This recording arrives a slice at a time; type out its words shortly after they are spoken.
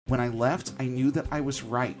When I left, I knew that I was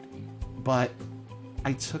right, but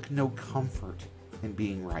I took no comfort in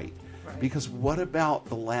being right. Because what about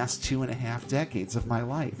the last 2.5 decades of my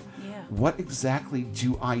life? Yeah. What exactly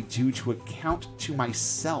do I do to account to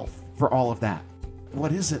myself for all of that?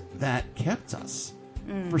 What is it that kept us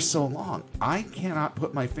for so long? I cannot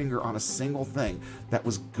put my finger on a single thing that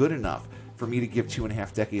was good enough for me to give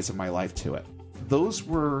 2.5 decades of my life to it. Those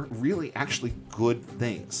were really actually good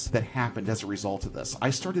things that happened as a result of this. I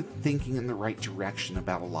started thinking in the right direction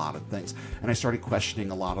about a lot of things, and I started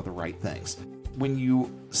questioning a lot of the right things. When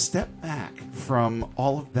you step back from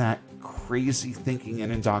all of that crazy thinking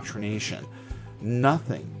and indoctrination,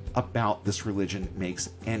 nothing about this religion makes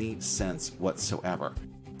any sense whatsoever.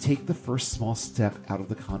 Take the first small step out of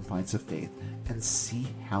the confines of faith and see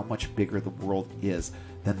how much bigger the world is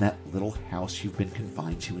than that little house you've been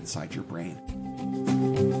confined to inside your brain.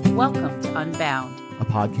 Welcome to Unbound, A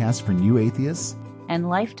podcast for new atheists and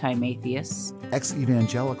lifetime atheists,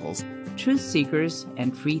 ex-evangelicals. truth seekers,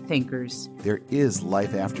 and free thinkers. There is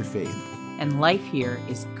life after faith. And life here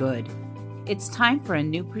is good. It's time for a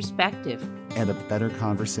new perspective. And a better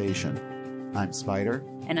conversation. I'm Spider.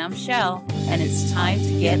 And I'm Shelle, and it's time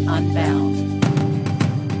to get unbound.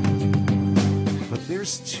 But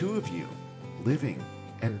there's two of you living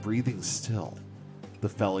and breathing still. The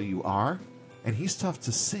fellow you are, and he's tough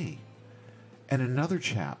to see. And another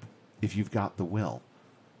chap, if you've got the will.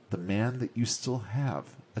 The man that you still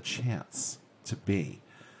have a chance to be.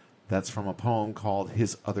 That's from a poem called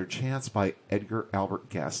His Other Chance by Edgar Albert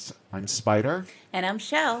Guest. I'm Spider. And I'm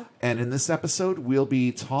Shelle. And in this episode, we'll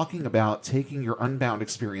be talking about taking your Unbound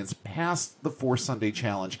experience past the 4 Sunday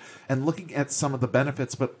challenge and looking at some of the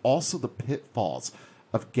benefits, but also the pitfalls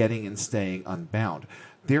of getting and staying unbound.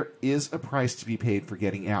 There is a price to be paid for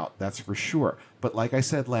getting out, that's for sure. But like I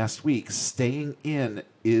said last week, staying in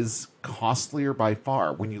is costlier by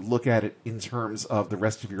far when you look at it in terms of the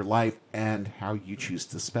rest of your life and how you choose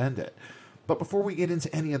to spend it. But before we get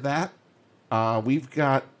into any of that, we've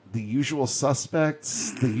got the usual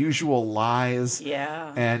suspects, the usual lies.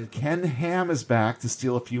 Yeah. And Ken Ham is back to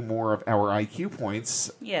steal a few more of our IQ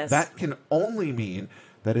points. Yes. That can only mean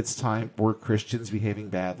that it's time for Christians behaving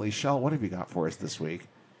badly. Shelle, what have you got for us this week?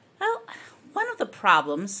 Well, one of the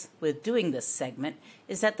problems with doing this segment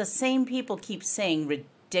is that the same people keep saying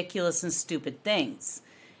ridiculous and stupid things.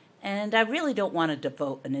 And I really don't want to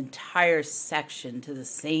devote an entire section to the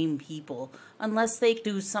same people unless they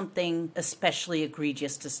do something especially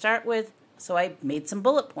egregious to start with. So I made some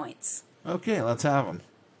bullet points. Okay, let's have them.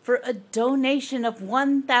 For a donation of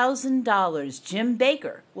 $1,000, Jim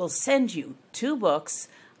Bakker will send you 2 books,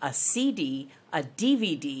 a CD, a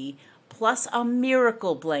DVD, plus a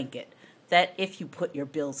miracle blanket that, if you put your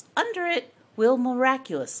bills under it, will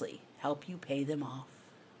miraculously help you pay them off.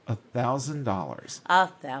 $1,000.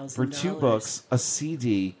 $1,000. For 2 books, a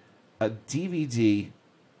CD, a DVD,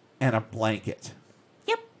 and a blanket.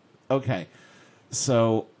 Yep. Okay,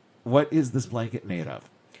 so what is this blanket made of?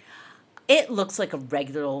 It looks like a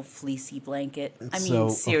regular old fleecy blanket. I mean,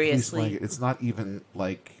 seriously. Blanket, it's not even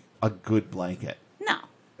like a good blanket. No.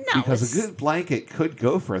 Because a good blanket could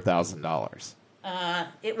go for $1,000.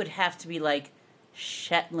 It would have to be like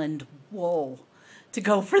Shetland wool to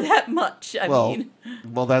go for that much. I mean,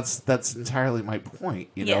 that's entirely my point.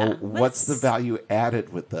 You know, what's the value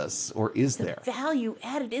added with this, or is there? The value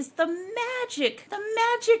added is the magic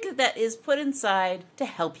that is put inside to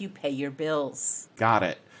help you pay your bills. Got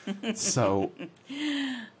it. So,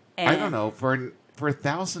 I don't know, for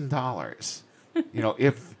 $1,000, you know,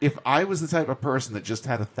 if I was the type of person that just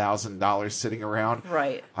had $1,000 sitting around,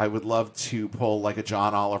 right, I would love to pull like a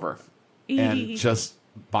John Oliver and just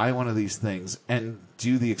buy one of these things and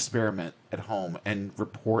do the experiment at home and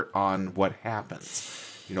report on what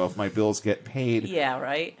happens. You know, if my bills get paid, yeah,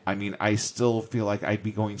 right. I mean, I still feel like I'd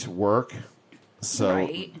be going to work, so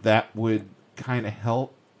that would kind of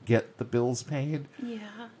help get the bills paid. Yeah.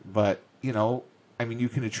 But, you know, I mean, you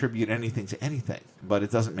can attribute anything to anything, but it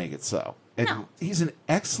doesn't make it so. And he's an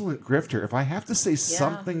excellent grifter. If I have to say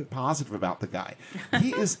something positive about the guy,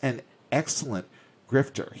 he is an excellent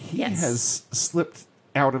grifter. He has slipped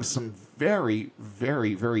out of some very,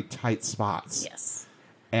 very, very tight spots. Yes.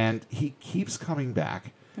 And he keeps coming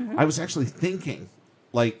back. Mm-hmm. I was actually thinking,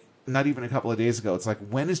 like, not even a couple of days ago, it's like,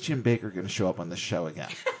 when is Jim Bakker going to show up on this show again?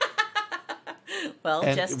 Well,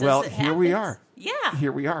 here we are. Yeah.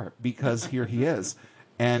 Here we are, because here he is.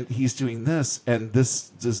 And he's doing this, and this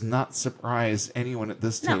does not surprise anyone at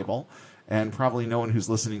this table, and probably no one who's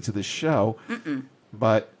listening to this show. Mm-mm.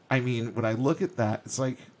 But, I mean, when I look at that, it's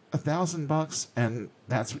like $1,000, and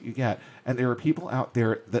that's what you get. And there are people out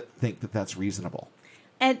there that think that that's reasonable.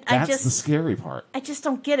 And That's the scary part. I just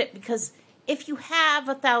don't get it, because if you have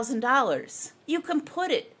 $1,000, you can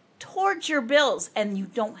put it towards your bills and you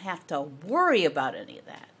don't have to worry about any of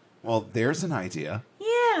that. Well, there's an idea.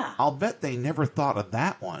 Yeah. I'll bet they never thought of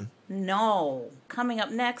that one. No. Coming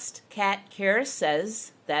up next, Kat Karras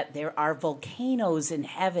says that there are volcanoes in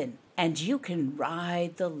heaven and you can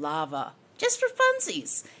ride the lava just for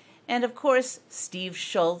funsies. And of course, Steve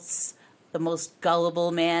Schultz, the most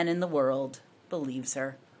gullible man in the world, believes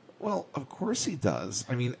her. Well, of course he does.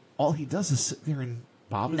 I mean, all he does is sit there and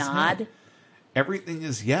bob his Nod. head. Everything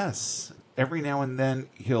is yes. Every now and then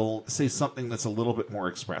he'll say something that's a little bit more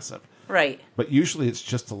expressive. Right. But usually it's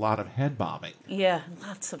just a lot of head bobbing. Yeah,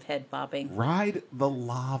 lots of head bobbing. Ride the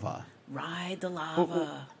lava. Ride the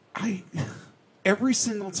lava. Every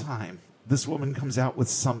single time this woman comes out with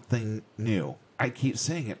something new, I keep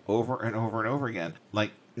saying it over and over and over again.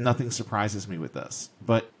 Like, nothing surprises me with this.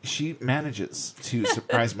 But she manages to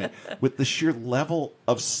surprise me with the sheer level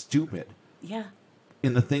of stupid. Yeah.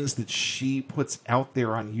 In the things that she puts out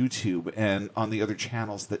there on YouTube and on the other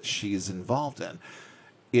channels that she's involved in.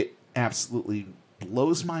 It absolutely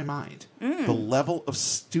blows my mind. The level of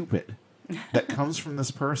stupid that comes from this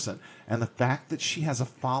person, and the fact that she has a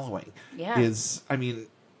following is, I mean,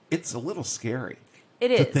 it's a little scary. It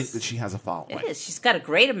is. To think that she has a following. It is. She's got a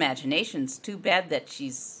great imagination. It's too bad that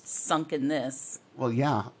she's sunk in this. Well,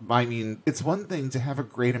 yeah. I mean, it's one thing to have a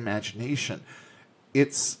great imagination.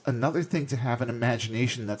 It's another thing to have an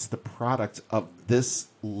imagination that's the product of this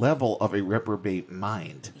level of a reprobate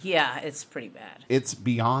mind. Yeah, it's pretty bad. It's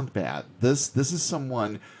beyond bad. This is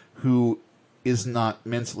someone who is not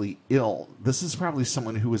mentally ill. This is probably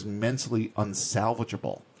someone who is mentally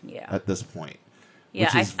unsalvageable at this point,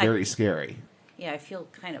 which is very scary. Yeah, I feel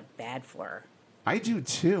kind of bad for her. I do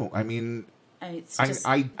too. I mean, it's just...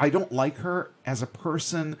 I don't like her as a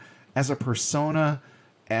person, as a persona,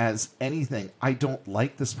 as anything. I don't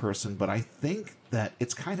like this person, but I think that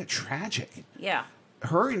it's kind of tragic. Yeah.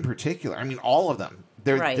 Her in particular. I mean, all of them.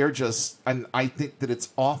 They're just, and I think that it's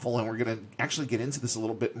awful, and we're going to actually get into this a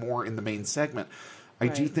little bit more in the main segment. I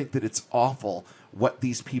do think that it's awful what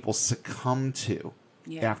these people succumb to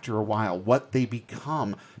after a while, what they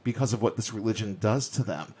become because of what this religion does to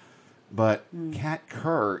them. But Kat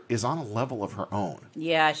Kerr is on a level of her own.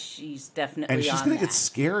 Yeah, she's definitely and she's going to get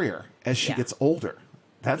scarier as she gets older.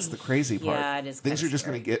 That's the crazy part. Yeah, it is. Things are just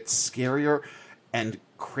going to get scarier and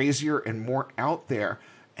crazier and more out there,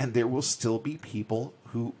 and there will still be people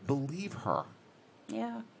who believe her.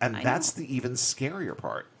 Yeah. And that's the even scarier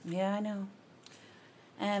part. Yeah, I know.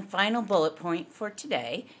 And final bullet point for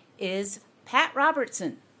today is Pat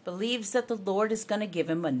Robertson believes that the Lord is going to give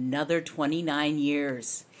him another 29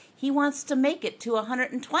 years. He wants to make it to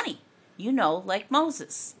 120. You know, like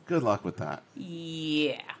Moses. Good luck with that.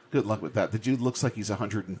 Yeah. Good luck with that. The dude looks like he's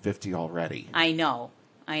 150 already. I know.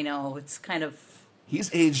 It's kind of...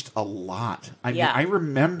 He's aged a lot. I mean, I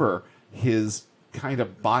remember his kind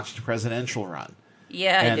of botched presidential run.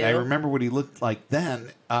 Yeah, and I do. I remember what he looked like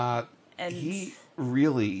then. And he's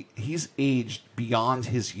aged beyond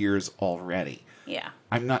his years already. Yeah.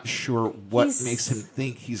 I'm not sure what makes him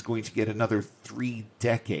think he's going to get another 3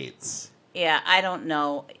 decades. Yeah, I don't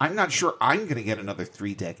know. I'm not sure I'm going to get another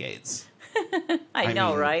 3 decades. I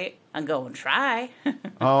know, right? I'm going to try.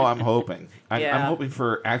 Oh, I'm hoping. I'm hoping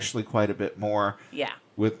for actually quite a bit more. Yeah.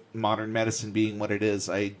 With modern medicine being what it is,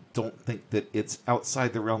 I don't think that it's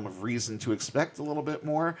outside the realm of reason to expect a little bit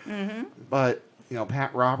more. Mm-hmm. But, you know,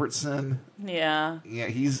 Pat Robertson. Yeah. Yeah,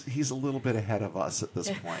 he's a little bit ahead of us at this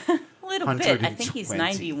point. A little bit. I think he's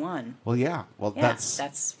 91. Well, yeah. Well,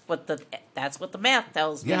 that's what the math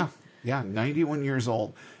tells me. Yeah, 91 years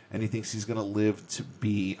old, and he thinks he's going to live to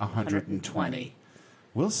be 120.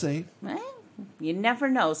 We'll see. Well, you never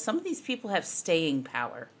know. Some of these people have staying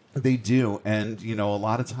power. They do, and, you know, a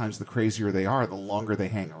lot of times the crazier they are, the longer they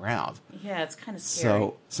hang around. Yeah, it's kind of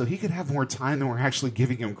scary. So he could have more time than we're actually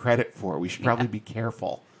giving him credit for. We should probably be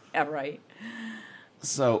careful. Yeah, right.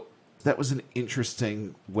 So that was an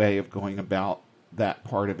interesting way of going about that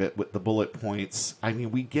part of it with the bullet points. I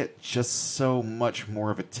mean, we get just so much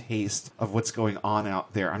more of a taste of what's going on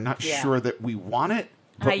out there. I'm not sure that we want it,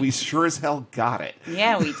 but we sure as hell got it.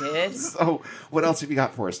 Yeah, we did. So what else have you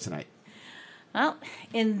got for us tonight? Well,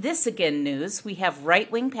 in This Again news, we have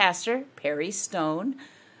right-wing pastor Perry Stone,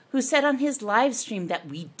 who said on his live stream that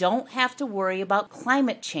we don't have to worry about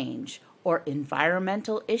climate change or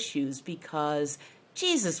environmental issues because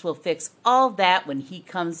Jesus will fix all that when he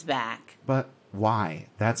comes back. But why?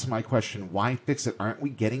 That's my question. Why fix it? Aren't we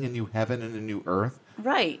getting a new heaven and a new earth?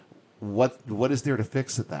 Right. What is there to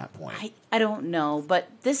fix at that point? I don't know, but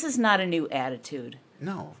this is not a new attitude.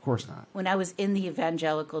 No, of course not. When I was in the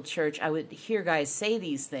evangelical church, I would hear guys say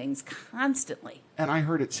these things constantly. And I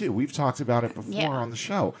heard it too. We've talked about it before Yeah. on the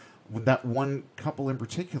show. With that one couple in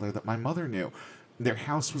particular that my mother knew. Their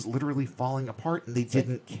house was literally falling apart and they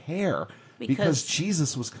didn't care because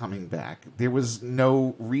Jesus was coming back. There was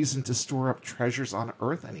no reason to store up treasures on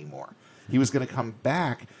earth anymore. He was going to come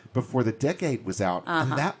back before the decade was out,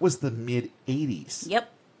 and that was the mid-'80s.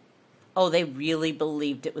 Yep. Oh, they really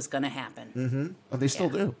believed it was going to happen. Mm-hmm. Oh, they still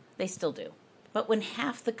do. They still do. But when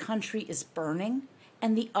half the country is burning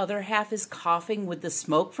and the other half is coughing with the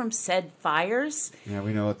smoke from said fires... Yeah,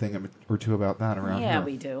 we know a thing or two about that around here. Yeah,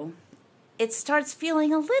 we do. It starts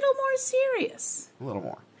feeling a little more serious. A little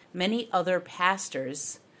more. Many other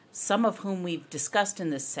pastors, some of whom we've discussed in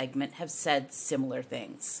this segment, have said similar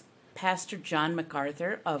things. Pastor John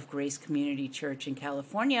MacArthur of Grace Community Church in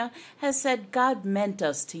California has said God meant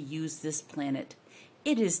us to use this planet.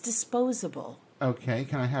 It is disposable. Okay,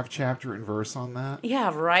 can I have chapter and verse on that?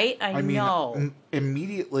 Yeah, right? I know.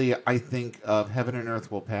 Immediately I think of heaven and earth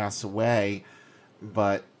will pass away,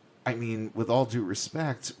 but I mean, with all due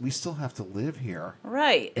respect, we still have to live here.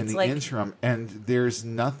 Right. In the interim, and there's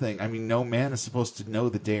nothing. I mean, no man is supposed to know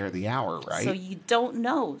the day or the hour, right? So you don't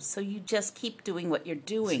know. So you just keep doing what you're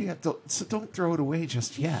doing. So don't throw it away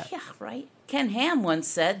just yet. Yeah, right. Ken Ham once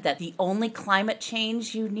said that the only climate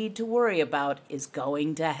change you need to worry about is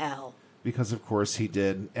going to hell. Because, of course, he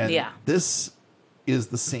did. And yeah. This is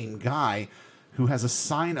the same guy who has a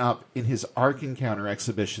sign up in his Ark Encounter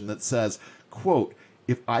exhibition that says, quote,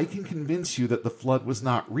 "If I can convince you that the flood was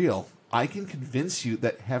not real, I can convince you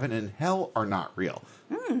that heaven and hell are not real."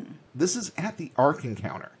 This is at the Ark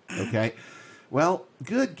Encounter, okay? Well,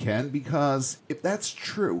 good, Ken, because if that's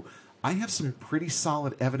true, I have some pretty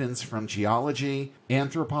solid evidence from geology,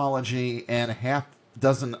 anthropology, and a half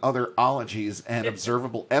dozen other ologies and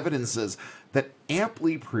observable evidences that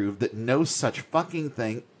amply prove that no such fucking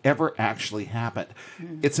thing ever actually happened.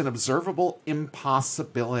 It's an observable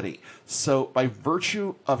impossibility. So by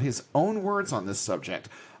virtue of his own words on this subject,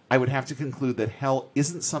 I would have to conclude that hell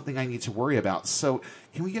isn't something I need to worry about. So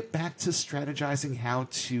can we get back to strategizing how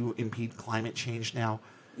to impede climate change now?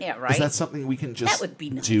 Yeah, right. Is that something we can just that would be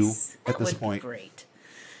nice. do at this would point? Be great.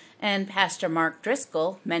 And Pastor Mark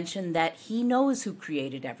Driscoll mentioned that he knows who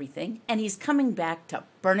created everything, and he's coming back to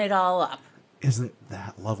burn it all up. Isn't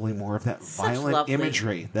that lovely? More of that violent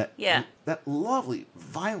imagery, that lovely,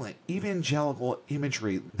 violent, evangelical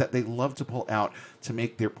imagery that they love to pull out to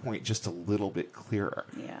make their point just a little bit clearer.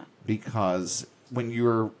 Yeah. Because when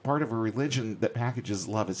you're part of a religion that packages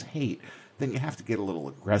love as hate, then you have to get a little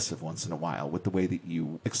aggressive once in a while with the way that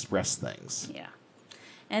you express things. Yeah.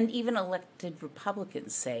 And even elected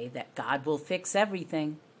Republicans say that God will fix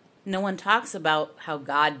everything. No one talks about how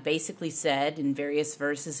God basically said in various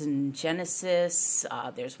verses in Genesis,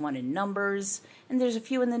 there's one in Numbers, and there's a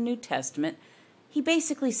few in the New Testament. He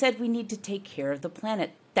basically said we need to take care of the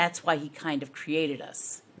planet. That's why he kind of created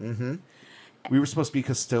us. Mm-hmm. We were supposed to be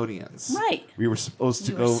custodians. Right. We were supposed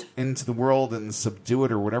to go into the world and subdue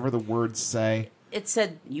it, or whatever the words say. It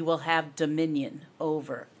said you will have dominion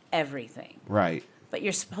over everything. Right. But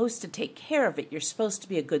you're supposed to take care of it. You're supposed to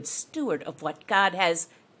be a good steward of what God has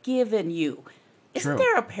given you. Isn't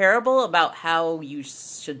there a parable about how you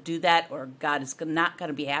should do that, or God is not going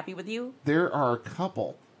to be happy with you? There are a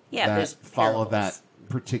couple that follow that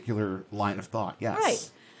particular line of thought, yes. Right.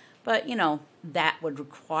 But, that would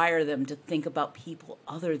require them to think about people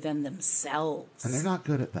other than themselves. And they're not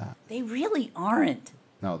good at that. They really aren't.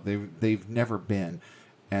 No, they've never been,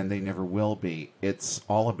 and they never will be. It's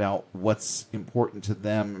all about what's important to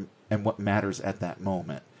them and what matters at that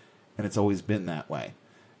moment. And it's always been that way.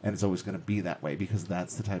 And it's always going to be that way because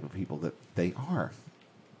that's the type of people that they are.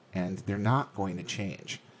 And they're not going to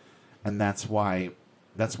change. And that's why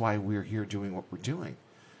we're here doing what we're doing.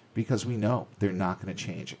 Because we know they're not going to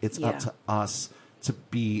change. It's up to us to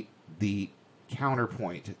be the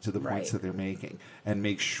counterpoint to the points that they're making and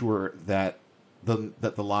make sure that the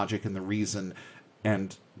logic and the reason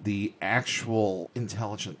and the actual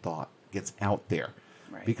intelligent thought gets out there.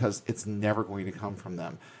 Right. Because it's never going to come from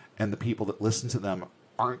them. And the people that listen to them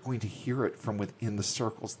aren't going to hear it from within the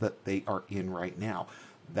circles that they are in right now.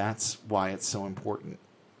 That's why it's so important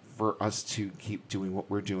for us to keep doing what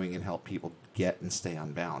we're doing and help people get and stay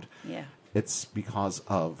unbound. Yeah. It's because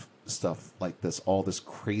of stuff like this, all this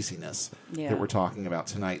craziness that we're talking about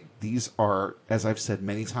tonight. These are, as I've said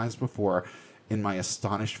many times before in my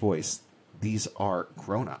astonished voice, these are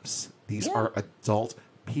grown-ups. These are adult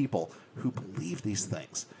people who believe these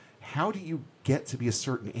things. How do you get to be a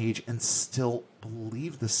certain age and still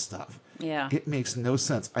believe this stuff? Yeah. It makes no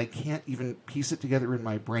sense. I can't even piece it together in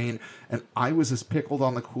my brain, and I was as pickled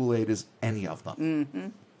on the Kool-Aid as any of them. Mm-hmm.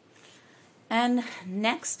 And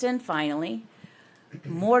next and finally,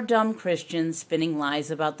 more dumb Christians spinning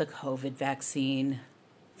lies about the COVID vaccine.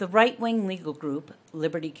 The right-wing legal group,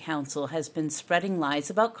 Liberty Counsel, has been spreading lies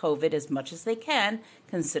about COVID as much as they can,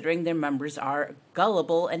 considering their members are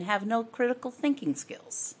gullible and have no critical thinking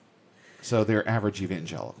skills. So they're average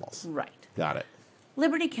evangelicals. Right. Got it.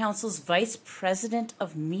 Liberty Counsel's Vice President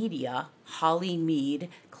of Media, Holly Mead,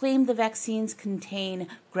 claimed the vaccines contain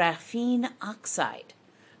graphene oxide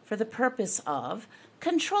for the purpose of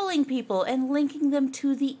controlling people and linking them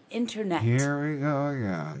to the internet. Here we go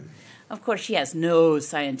again. Of course, she has no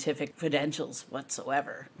scientific credentials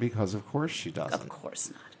whatsoever. Because of course she doesn't. Of course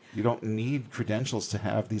not. You don't need credentials to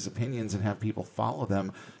have these opinions and have people follow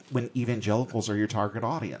them when evangelicals are your target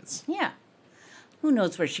audience. Yeah. Who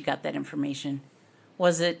knows where she got that information?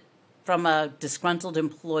 Was it from a disgruntled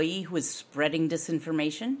employee who was spreading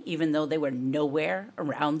disinformation, even though they were nowhere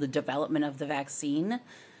around the development of the vaccine?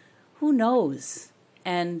 Who knows?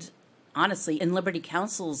 And honestly, in Liberty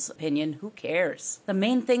Counsel's opinion, who cares? The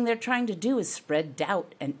main thing they're trying to do is spread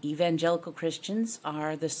doubt, and evangelical Christians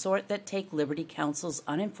are the sort that take Liberty Counsel's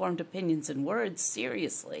uninformed opinions and words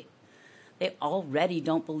seriously. They already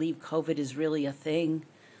don't believe COVID is really a thing,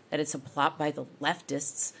 that it's a plot by the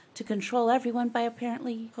leftists to control everyone by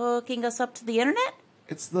apparently hooking us up to the internet?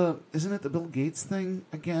 Isn't it the Bill Gates thing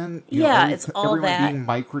again? Yeah, it's all everyone that. being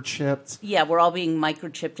microchipped. Yeah, we're all being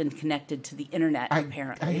microchipped and connected to the internet,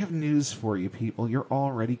 apparently. I have news for you, people. You're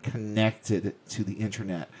already connected to the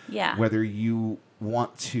internet. Yeah. Whether you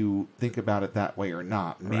want to think about it that way or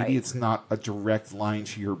not. Maybe Right. it's not a direct line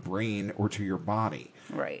to your brain or to your body.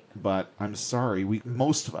 Right. But I'm sorry,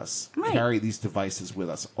 most of us Right. carry these devices with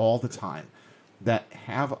us all the time that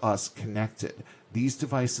have us connected. These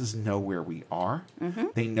devices know where we are. Mm-hmm.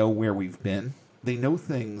 They know where we've been. They know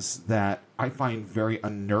things that I find very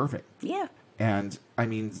unnerving. Yeah. And, I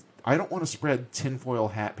mean, I don't want to spread tinfoil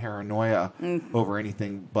hat paranoia over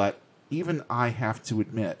anything, but even I have to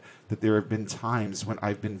admit that there have been times when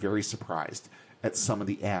I've been very surprised at some of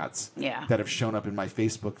the ads that have shown up in my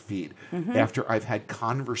Facebook feed after I've had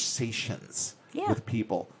conversations with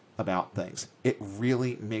people about things. It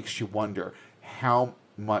really makes you wonder how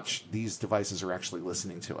much these devices are actually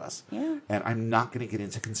listening to us. Yeah. And I'm not going to get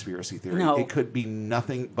into conspiracy theory. No. It could be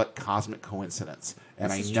nothing but cosmic coincidence.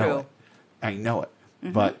 And This is I know true. it. I know it.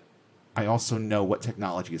 But I also know what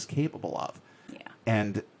technology is capable of. Yeah.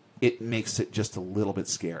 And it makes it just a little bit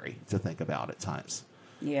scary to think about at times.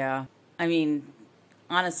 Yeah. I mean,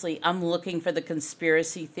 honestly, I'm looking for the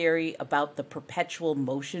conspiracy theory about the perpetual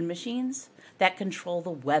motion machines that control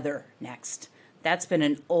the weather next. That's been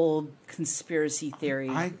an old conspiracy theory.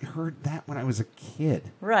 I heard that when I was a kid.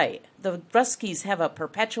 Right. The Ruskies have a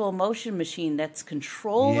perpetual motion machine that's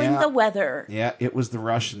controlling the weather. Yeah, it was the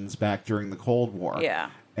Russians back during the Cold War. Yeah.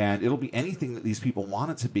 And it'll be anything that these people want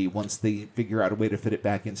it to be once they figure out a way to fit it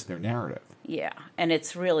back into their narrative. Yeah. And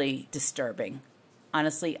it's really disturbing.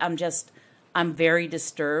 Honestly, I'm very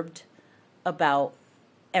disturbed about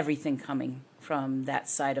everything coming from that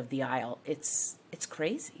side of the aisle. It's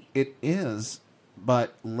crazy. It is,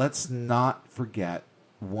 but let's not forget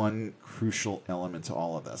one crucial element to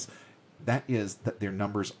all of this. That is that their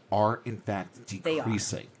numbers are, in fact,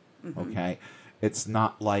 decreasing. Okay? It's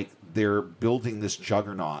not like they're building this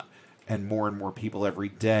juggernaut and more people every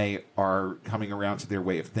day are coming around to their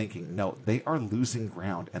way of thinking. No, they are losing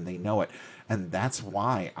ground, and they know it. And that's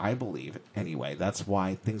why, I believe, anyway, that's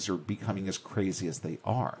why things are becoming as crazy as they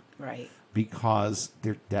are. Right. Because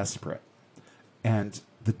they're desperate. And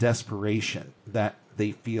the desperation that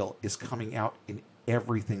they feel is coming out in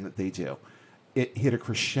everything that they do. It hit a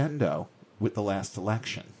crescendo with the last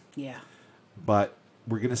election. Yeah. But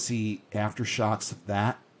we're going to see aftershocks of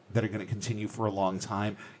that are going to continue for a long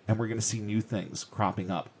time. And we're going to see new things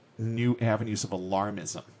cropping up, new avenues of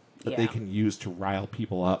alarmism that they can use to rile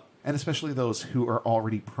people up. And especially those who are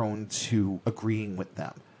already prone to agreeing with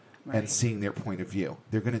them. Right. And seeing their point of view.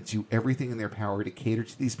 They're going to do everything in their power to cater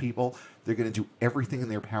to these people. They're going to do everything in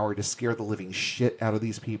their power to scare the living shit out of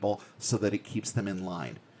these people so that it keeps them in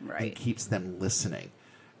line. Right. And keeps them listening.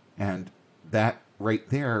 And that right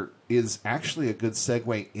there is actually a good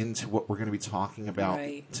segue into what we're going to be talking about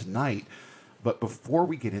tonight. But before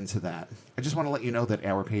we get into that, I just want to let you know that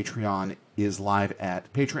our Patreon is live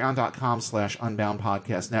at patreon.com/Unbound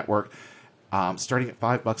Podcast Network. Starting at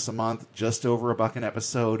 $5 a month, just over $1 an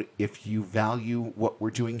episode. If you value what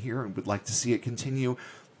we're doing here and would like to see it continue,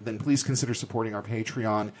 then please consider supporting our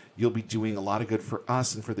Patreon. You'll be doing a lot of good for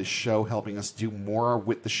us and for this show, helping us do more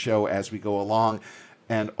with the show as we go along,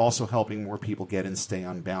 and also helping more people get and stay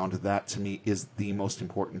unbound. That, to me, is the most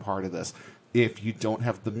important part of this. If you don't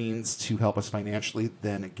have the means to help us financially,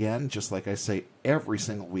 then again, just like I say every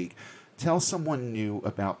single week, tell someone new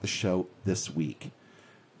about the show this week.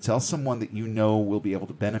 Tell someone that you know will be able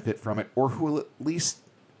to benefit from it, or who will at least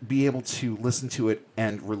be able to listen to it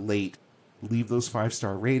and relate. Leave those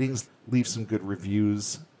 5-star ratings, leave some good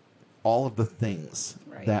reviews, all of the things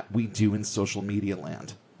that we do in social media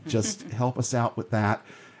land. Just help us out with that.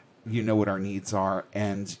 You know what our needs are,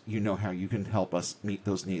 and you know how you can help us meet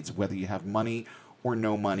those needs. Whether you have money or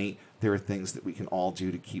no money, there are things that we can all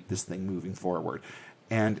do to keep this thing moving forward.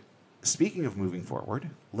 And speaking of moving forward,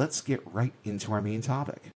 let's get right into our main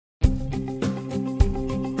topic.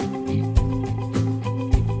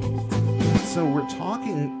 So we're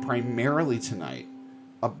talking primarily tonight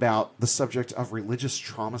about the subject of religious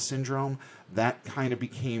trauma syndrome. That kind of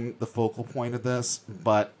became the focal point of this,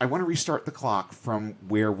 but I want to restart the clock from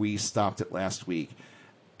where we stopped it last week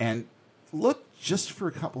and look just for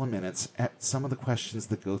a couple of minutes at some of the questions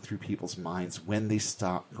that go through people's minds when they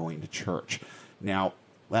stop going to church. Now,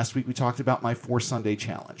 last week we talked about my 4-Sunday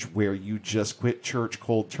challenge, where you just quit church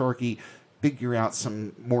cold turkey, figure out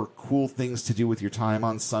some more cool things to do with your time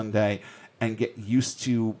on Sunday, and get used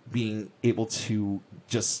to being able to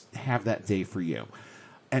just have that day for you.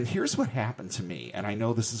 And here's what happened to me, and I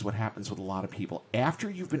know this is what happens with a lot of people after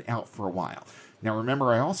you've been out for a while. Now,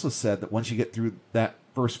 remember, I also said that once you get through that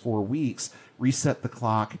first 4 weeks, reset the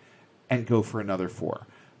clock and go for another 4.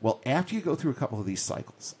 Well, after you go through a couple of these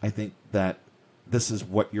cycles, I think that this is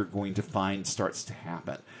what you're going to find starts to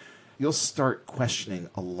happen. You'll start questioning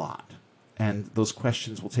a lot, and those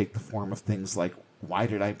questions will take the form of things like, why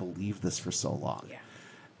did I believe this for so long?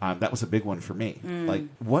 Yeah. That was a big one for me. Like,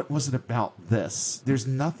 what was it about this? There's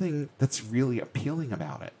nothing that's really appealing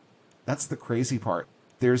about it. That's the crazy part.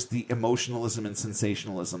 There's the emotionalism and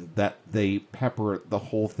sensationalism that they pepper the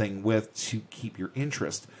whole thing with to keep your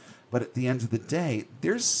interest. But at the end of the day,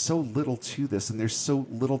 there's so little to this, and there's so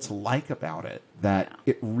little to like about it that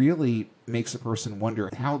it really makes a person wonder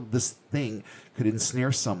how this thing could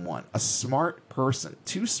ensnare someone. A smart person,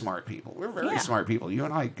 2 smart people. We're very smart people. You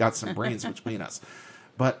and I got some brains between us.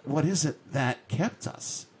 But what is it that kept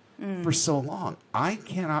us for so long? I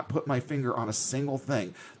cannot put my finger on a single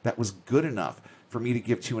thing that was good enough for me to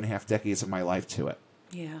give 2.5 decades of my life to it.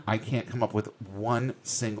 Yeah. I can't come up with one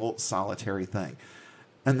single solitary thing.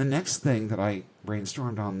 And the next thing that I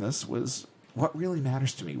brainstormed on this was, what really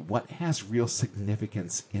matters to me? What has real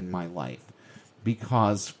significance in my life?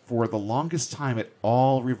 Because for the longest time, it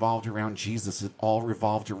all revolved around Jesus. It all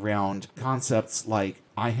revolved around concepts like,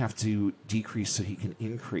 I have to decrease so he can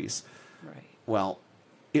increase. Right. Well,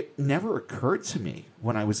 it never occurred to me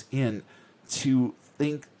when I was in to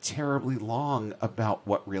think terribly long about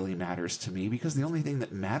what really matters to me, because the only thing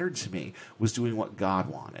that mattered to me was doing what God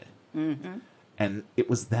wanted. Mm-hmm. And it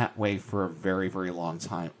was that way for a very, very long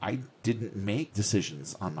time. I didn't make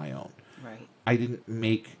decisions on my own. Right. I didn't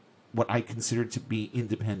make what I considered to be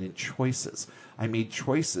independent choices. I made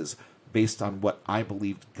choices based on what I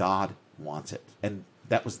believed God wanted. And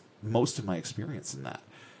that was most of my experience in that.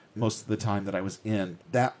 Most of the time that I was in,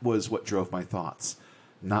 that was what drove my thoughts.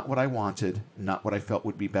 Not what I wanted, not what I felt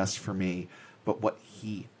would be best for me, but what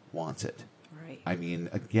he wanted. Right. I mean,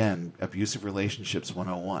 again, abusive relationships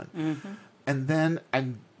 101. Mm-hmm. And then,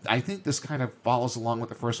 I think this kind of follows along with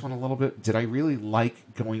the first one a little bit. Did I really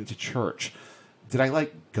like going to church? Did I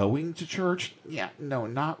like going to church? Yeah, no,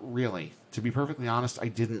 not really. To be perfectly honest, I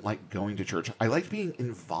didn't like going to church. I liked being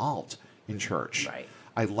involved in church. Right.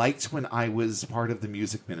 I liked when I was part of the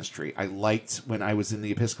music ministry. I liked when I was in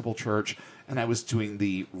the Episcopal Church and I was doing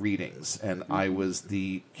the readings and I was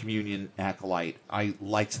the communion acolyte. I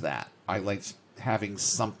liked that. I liked having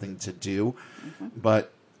something to do.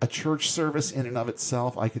 But a church service in and of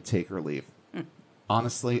itself, I could take or leave.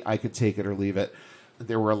 Honestly, I could take it or leave it.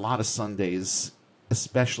 There were a lot of Sundays,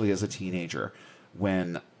 especially as a teenager,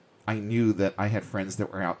 when I knew that I had friends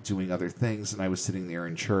that were out doing other things and I was sitting there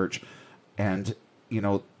in church. And, you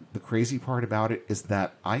know, the crazy part about it is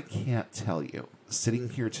that I can't tell you, sitting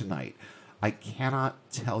here tonight, I cannot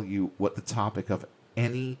tell you what the topic of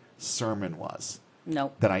any sermon was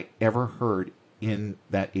that I ever heard in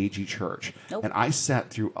that AG church. And I sat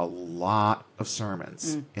through a lot of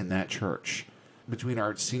sermons in that church. Between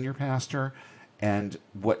our senior pastor and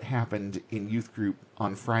what happened in youth group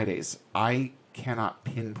on Fridays, I cannot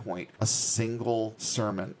pinpoint a single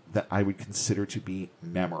sermon that I would consider to be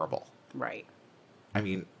memorable. Right. I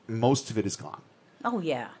mean, most of it is gone. Oh,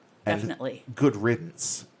 yeah. And Definitely. good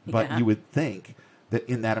riddance. But Yeah. you would think that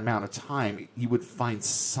in that amount of time, you would find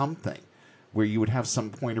something where you would have some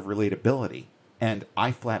point of relatability. And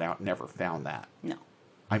I flat out never found that. No.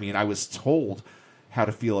 I mean, I was told how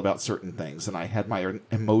to feel about certain things, and I had my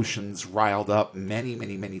emotions riled up many,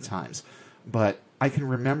 many, many times. But I can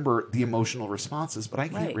remember the emotional responses, but I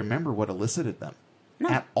can't Right. remember what elicited them No.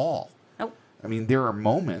 at all. Nope. I mean, there are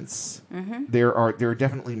moments. There are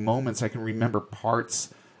definitely moments I can remember parts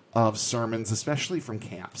of sermons, especially from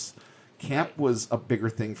camps. Camp was a bigger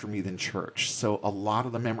thing for me than church, so a lot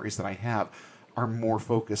of the memories that I have are more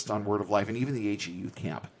focused on Word of Life, and even the AG Youth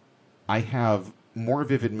Camp. I have more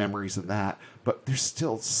vivid memories of that, but they're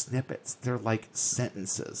still snippets. They're like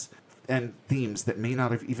sentences and themes that may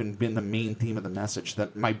not have even been the main theme of the message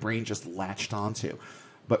that my brain just latched onto.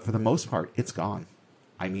 But for the most part, it's gone.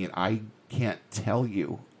 I mean, I can't tell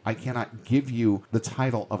you, I cannot give you the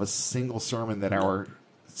title of a single sermon that our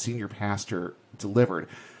senior pastor delivered.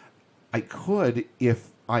 I could if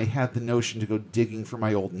I had the notion to go digging for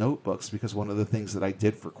my old notebooks, because one of the things that I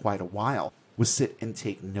did for quite a while was sit and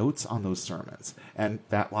take notes on those sermons. And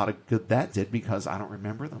that lot of good that did, because I don't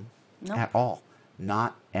remember them at all.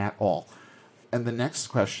 Not at all. And the next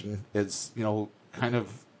question is, kind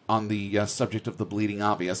of on the subject of the bleeding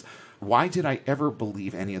obvious. Why did I ever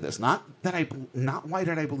believe any of this? Not why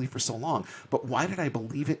did I believe for so long, but why did I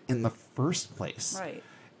believe it in the first place? Right.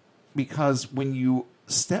 Because when you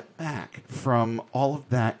step back from all of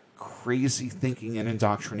that crazy thinking and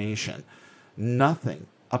indoctrination, nothing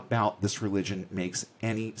about this religion makes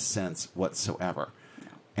any sense whatsoever.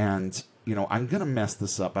 No. And, I'm going to mess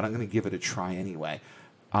this up, but I'm going to give it a try anyway.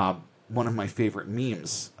 One of my favorite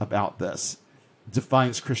memes about this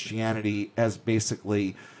defines Christianity as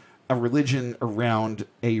basically a religion around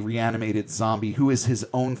a reanimated zombie who is his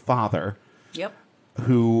own father. Yep.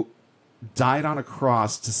 Who died on a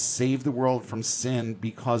cross to save the world from sin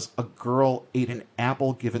because a girl ate an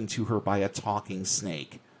apple given to her by a talking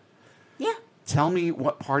snake. Yeah. Tell me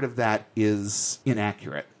what part of that is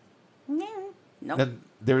inaccurate. No.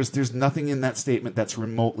 There's nothing in that statement that's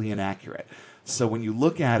remotely inaccurate. So when you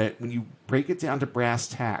look at it, when you break it down to brass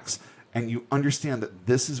tacks, and you understand that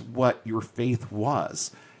this is what your faith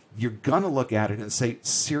was, you're going to look at it and say,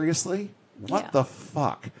 seriously? What the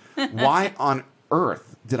fuck? Why on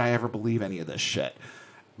earth did I ever believe any of this shit?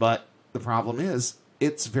 But the problem is,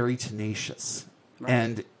 it's very tenacious. Right.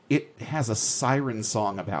 And it has a siren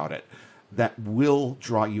song about it that will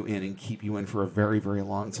draw you in and keep you in for a very, very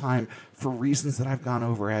long time for reasons that I've gone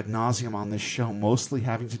over ad nauseum on this show, mostly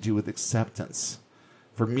having to do with acceptance.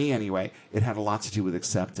 For me, anyway, it had a lot to do with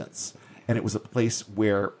acceptance. And it was a place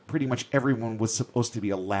where pretty much everyone was supposed to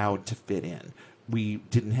be allowed to fit in. We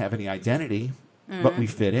didn't have any identity, but we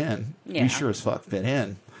fit in. Yeah. We sure as fuck fit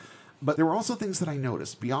in. But there were also things that I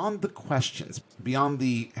noticed beyond the questions, beyond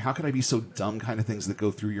the how could I be so dumb kind of things that go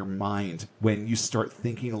through your mind when you start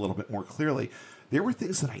thinking a little bit more clearly. There were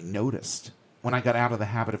things that I noticed when I got out of the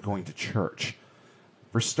habit of going to church.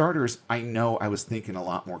 For starters, I know I was thinking a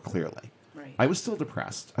lot more clearly. Right. I was still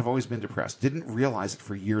depressed. I've always been depressed. Didn't realize it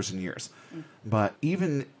for years and years. But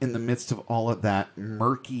even in the midst of all of that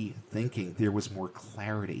murky thinking, there was more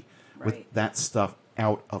clarity with that stuff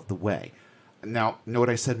out of the way. Now, note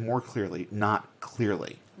I said more clearly, not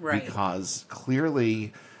clearly. Right. Because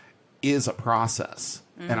clearly is a process.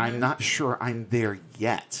 And I'm not sure I'm there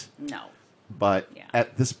yet. No. But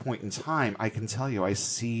at this point in time, I can tell you I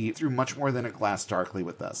see through much more than a glass darkly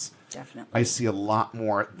with this. Definitely. I see a lot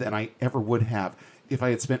more than I ever would have if I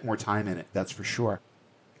had spent more time in it, that's for sure.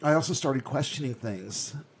 I also started questioning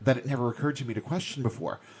things that it never occurred to me to question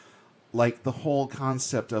before. Like the whole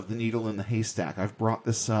concept of the needle in the haystack. I've brought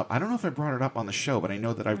this up. I don't know if I brought it up on the show, but I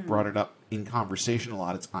know that I've brought it up in conversation a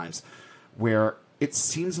lot of times, where it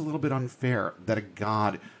seems a little bit unfair that a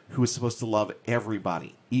God who is supposed to love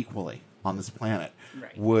everybody equally on this planet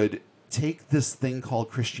would take this thing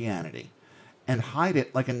called Christianity and hide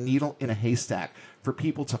it like a needle in a haystack for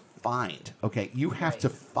people to find. Okay, you have to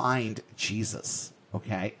find Jesus.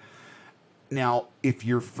 Okay. Now, if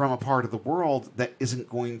you're from a part of the world that isn't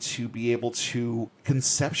going to be able to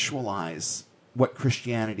conceptualize what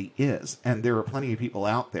Christianity is, and there are plenty of people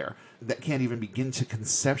out there that can't even begin to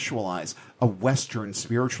conceptualize a Western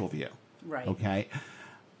spiritual view. Right. Okay.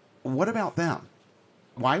 What about them?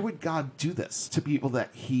 Why would God do this to people that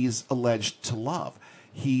he's alleged to love?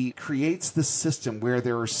 He creates this system where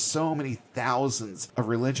there are so many thousands of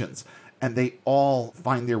religions, and they all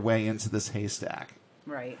find their way into this haystack.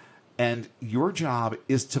 Right. And your job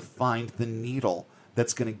is to find the needle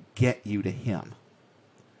that's going to get you to him.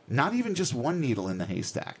 Not even just one needle in the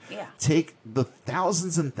haystack. Yeah. Take the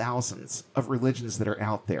thousands and thousands of religions that are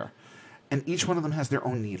out there, and each one of them has their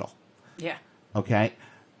own needle. Yeah. Okay?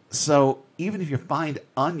 So even if you find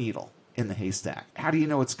a needle in the haystack, how do you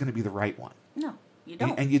know it's going to be the right one? No, you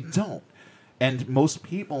don't. And you don't. And most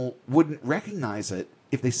people wouldn't recognize it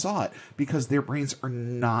if they saw it because their brains are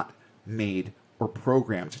not made or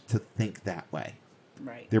programmed to think that way.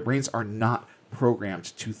 Right. Their brains are not programmed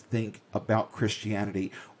to think about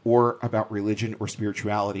Christianity or about religion or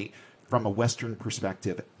spirituality from a Western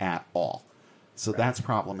perspective at all. So that's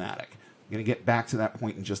problematic. I'm going to get back to that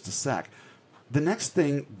point in just a sec. The next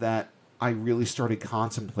thing that I really started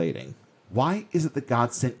contemplating, why is it that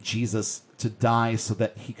God sent Jesus to die so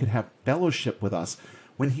that he could have fellowship with us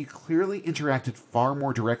when he clearly interacted far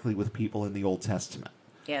more directly with people in the Old Testament?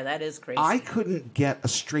 Yeah, that is crazy. I couldn't get a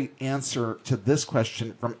straight answer to this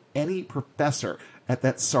question from any professor at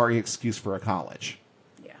that sorry excuse for a college.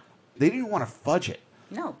 Yeah. They didn't want to fudge it.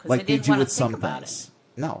 No, because like they they didn't do want to with think some about things.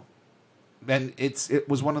 it. No. And it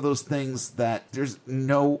was one of those things that there's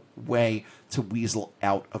no way to weasel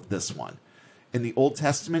out of this one. In the Old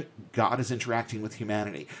Testament, God is interacting with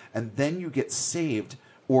humanity. And then you get saved,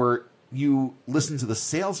 or you listen to the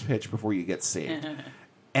sales pitch before you get saved.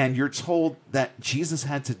 And you're told that Jesus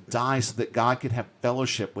had to die so that God could have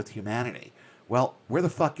fellowship with humanity. Well, where the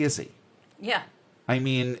fuck is he? Yeah. I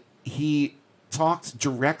mean, he talked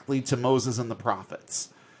directly to Moses and the prophets.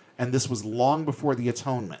 And this was long before the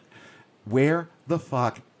atonement. Where the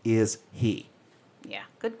fuck is he? Yeah,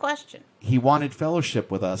 good question. He wanted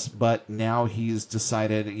fellowship with us, but now he's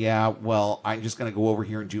decided, yeah, well, I'm just going to go over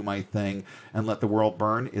here and do my thing and let the world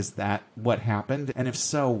burn. Is that what happened? And if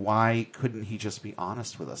so, why couldn't he just be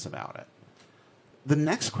honest with us about it? The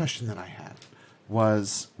next question that I had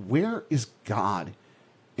was, where is God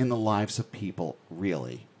in the lives of people,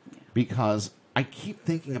 really? Yeah. Because I keep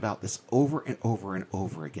thinking about this over and over and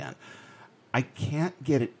over again. I can't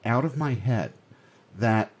get it out of my head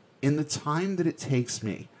that in the time that it takes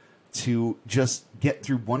me to just get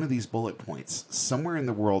through one of these bullet points, somewhere in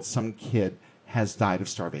the world, some kid has died of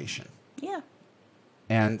starvation. Yeah.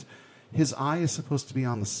 And his eye is supposed to be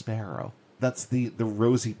on the sparrow. That's the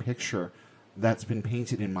rosy picture that's been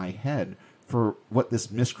painted in my head for what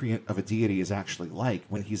this miscreant of a deity is actually like,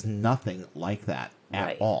 when he's nothing like that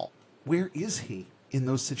at all. Where is he in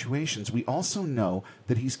those situations? We also know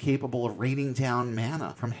that he's capable of raining down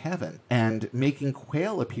manna from heaven and making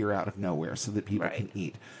quail appear out of nowhere so that people can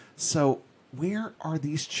eat. So where are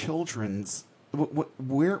these children's,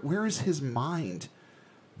 where is his mind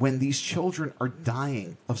when these children are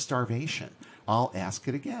dying of starvation? I'll ask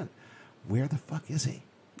it again. Where the fuck is he?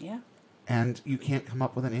 Yeah. And you can't come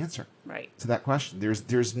up with an answer to that question.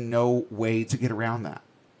 There's no way to get around that.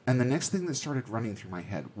 And the next thing that started running through my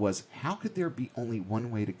head was, how could there be only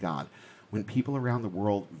one way to God when people around the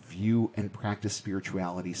world view and practice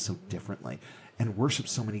spirituality so differently and worship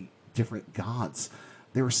so many different gods?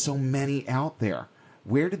 There are so many out there.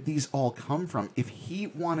 Where did these all come from? If he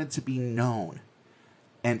wanted to be known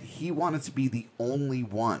and he wanted to be the only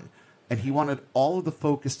one and he wanted all of the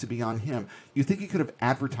focus to be on him, you think he could have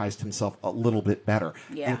advertised himself a little bit better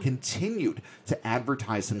and continued to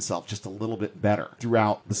advertise himself just a little bit better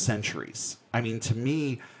throughout the centuries. I mean, to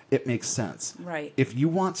me, it makes sense. Right. If you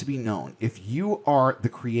want to be known, if you are the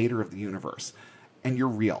creator of the universe and you're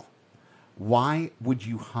real, why would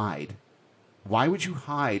you hide? Why would you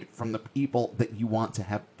hide from the people that you want to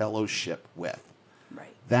have fellowship with?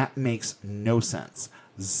 Right. That makes no sense.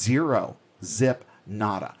 Zero, zip,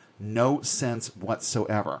 nada. No sense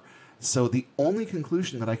whatsoever. So the only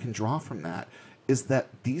conclusion that I can draw from that is that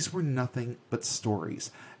these were nothing but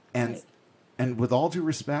stories. And with all due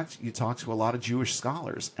respect, you talk to a lot of Jewish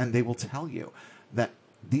scholars, and they will tell you that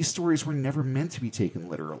these stories were never meant to be taken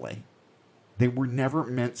literally. They were never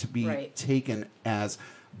meant to be taken as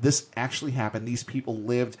this actually happened, these people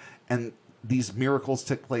lived, and these miracles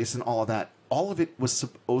took place and all of that. All of it was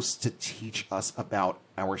supposed to teach us about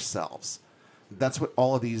ourselves. That's what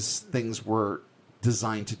all of these things were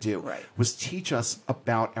designed to do, was teach us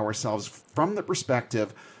about ourselves from the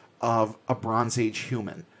perspective of a Bronze Age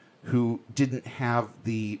human who didn't have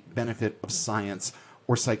the benefit of science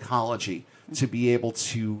or psychology to be able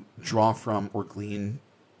to draw from or glean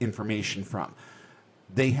information from.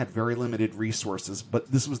 They had very limited resources,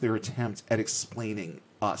 but this was their attempt at explaining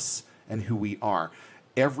us and who we are.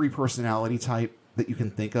 Every personality type that you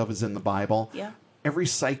can think of is in the Bible. Yeah. Every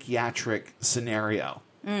psychiatric scenario,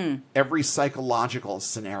 every psychological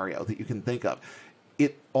scenario that you can think of,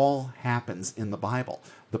 it all happens in the Bible.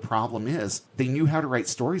 The problem is they knew how to write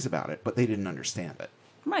stories about it, but they didn't understand it.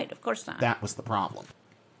 Right, of course not. That was the problem.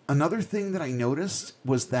 Another thing that I noticed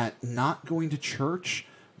was that not going to church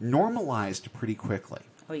normalized pretty quickly.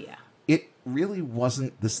 Oh, yeah. It really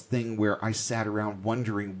wasn't this thing where I sat around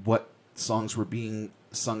wondering what songs were being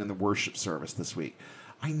sung in the worship service this week.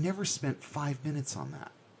 I never spent 5 minutes on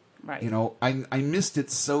that. Right. You know, I missed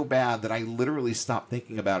it so bad that I literally stopped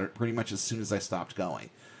thinking about it pretty much as soon as I stopped going.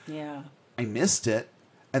 Yeah. I missed it,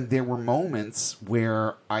 and there were moments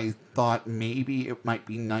where I thought maybe it might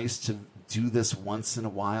be nice to do this once in a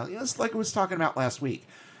while. You know, it's like I was talking about last week.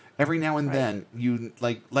 Every now and then, you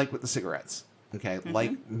like with the cigarettes, okay?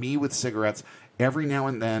 Like me with cigarettes, every now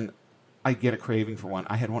and then I get a craving for one.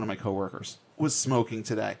 I had one of my coworkers was smoking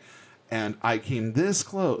today, and I came this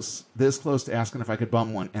close to asking if I could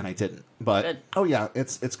bum one, and I didn't. But Good. oh yeah,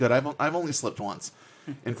 it's good. I've only slipped once.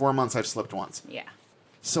 In 4 months, I've slipped once. Yeah.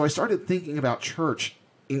 So I started thinking about church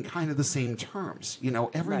in kind of the same terms. You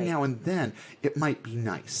know, every now and then it might be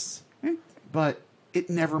nice, but it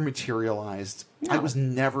never materialized. No. I was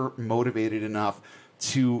never motivated enough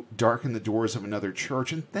to darken the doors of another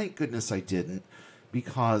church, and thank goodness I didn't,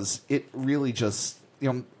 because it really just,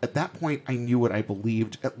 you know, at that point I knew what I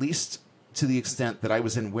believed, at least to the extent that I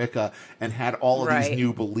was in Wicca and had all of these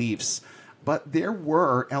new beliefs. But there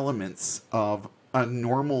were elements of a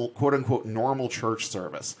normal, quote-unquote, normal church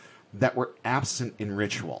service that were absent in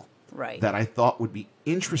ritual that I thought would be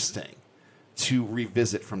interesting to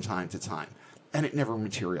revisit from time to time. And it never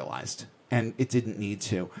materialized. And it didn't need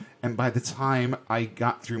to. And by the time I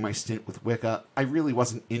got through my stint with Wicca, I really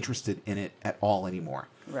wasn't interested in it at all anymore.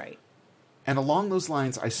 Right. And along those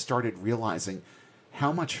lines, I started realizing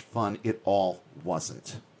how much fun it all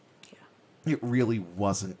wasn't. Yeah. It really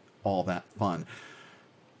wasn't all that fun.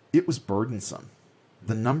 It was burdensome.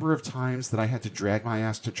 The number of times that I had to drag my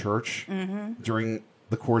ass to church during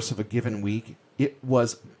the course of a given week, it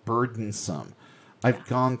was burdensome. I've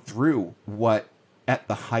gone through what, at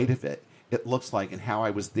the height of it, it looks like, and how I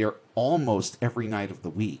was there almost every night of the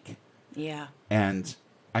week. Yeah. And,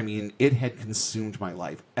 I mean, it had consumed my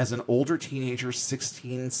life. As an older teenager,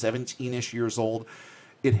 16, 17-ish years old,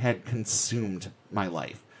 it had consumed my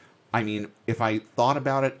life. I mean, if I thought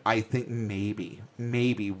about it, I think maybe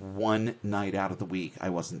one night out of the week I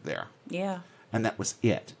wasn't there. Yeah. And that was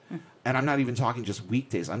it. And I'm not even talking just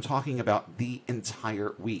weekdays. I'm talking about the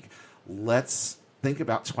entire week. Let's think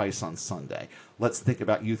about Twice on Sunday. Let's think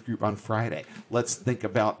about youth group on Friday. Let's think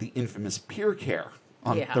about the infamous peer care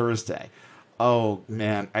on Thursday. Oh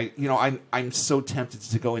man, I'm so tempted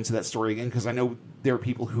to go into that story again, because I know there are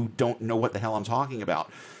people who don't know what the hell I'm talking about.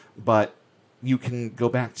 But you can go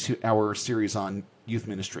back to our series on youth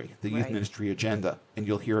ministry, the youth ministry agenda, and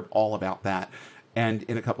you'll hear all about that, and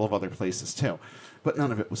in a couple of other places too. But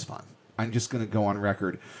none of it was fun. I'm just going to go on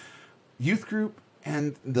record. Youth group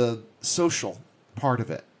and the social part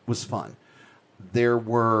of it was fun. There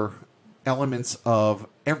were elements of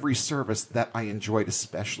every service that I enjoyed,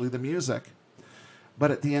 especially the music.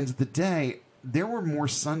 But at the end of the day, there were more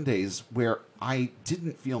Sundays where I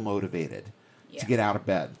didn't feel motivated to get out of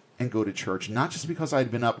bed and go to church. Not just because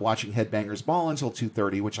I'd been up watching Headbangers Ball until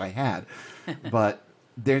 2:30, which I had, but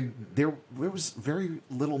there was very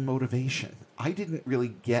little motivation. I didn't really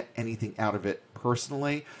get anything out of it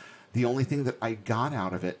personally. The only thing that I got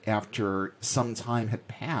out of it after some time had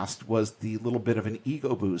passed was the little bit of an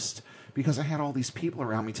ego boost, because I had all these people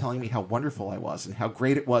around me telling me how wonderful I was and how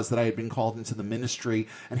great it was that I had been called into the ministry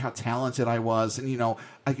and how talented I was. And, you know,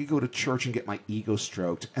 I could go to church and get my ego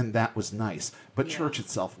stroked, and that was nice. But church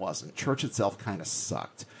itself wasn't. Church itself kind of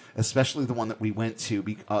sucked, especially the one that we went to,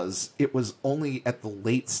 because it was only at the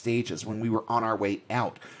late stages, when we were on our way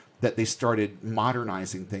out, that they started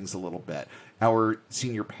modernizing things a little bit. Our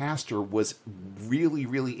senior pastor was really,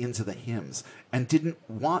 really into the hymns and didn't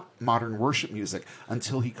want modern worship music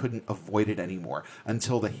until he couldn't avoid it anymore,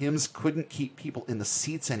 until the hymns couldn't keep people in the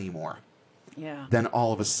seats anymore. Yeah. Then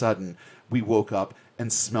all of a sudden, we woke up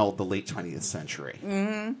and smelled the late 20th century.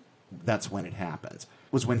 That's when it happened.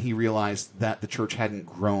 Was when he realized that the church hadn't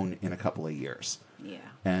grown in a couple of years. Yeah.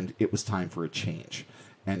 And it was time for a change.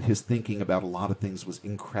 And his thinking about a lot of things was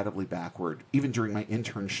incredibly backward. Even during my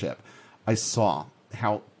internship, I saw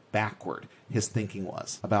how backward his thinking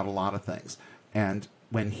was about a lot of things. And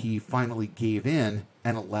when he finally gave in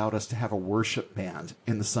and allowed us to have a worship band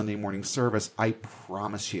in the Sunday morning service, I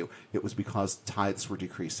promise you, it was because tithes were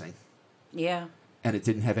decreasing. Yeah. And it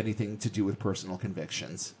didn't have anything to do with personal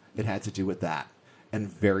convictions. It had to do with that and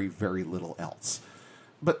very, very little else.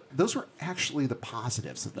 But those were actually the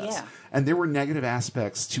positives of this. Yeah. And there were negative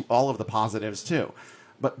aspects to all of the positives too.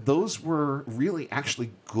 But those were really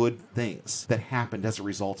actually good things that happened as a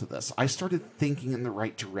result of this. I started thinking in the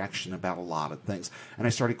right direction about a lot of things, and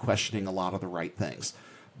I started questioning a lot of the right things.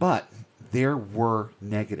 But there were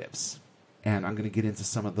negatives, and I'm going to get into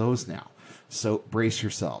some of those now. So brace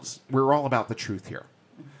yourselves. We're all about the truth here.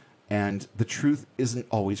 And the truth isn't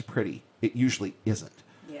always pretty. It usually isn't.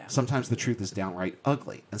 Yeah. Sometimes the truth is downright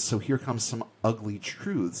ugly. And so here comes some ugly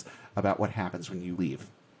truths about what happens when you leave.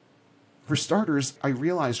 For starters, I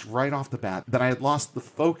realized right off the bat that I had lost the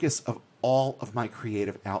focus of all of my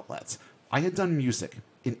creative outlets. I had done music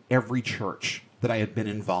in every church that I had been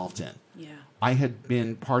involved in. Yeah. I had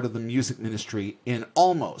been part of the music ministry in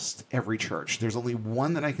almost every church. There's only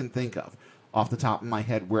one that I can think of off the top of my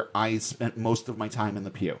head where I spent most of my time in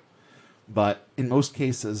the pew. But in most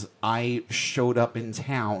cases, I showed up in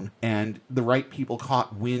town and the right people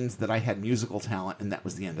caught wind that I had musical talent, and that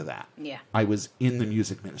was the end of that. Yeah. I was in the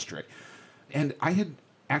music ministry. And I had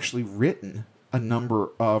actually written a number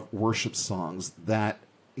of worship songs that,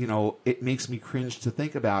 you know, it makes me cringe to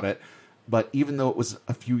think about it. But even though it was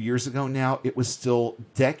a few years ago now, it was still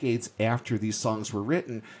decades after these songs were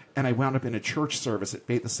written. And I wound up in a church service at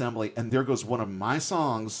Faith Assembly, and there goes one of my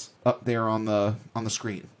songs up there on the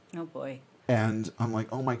screen. Oh, boy. And I'm like,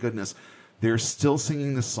 oh, my goodness. They're still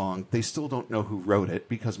singing this song. They still don't know who wrote it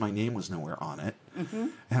because my name was nowhere on it. Mm-hmm.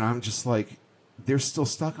 And I'm just like, they're still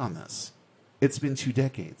stuck on this. It's been 2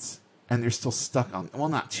 decades, and they're still stuck on, well,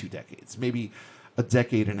 not 2 decades, maybe a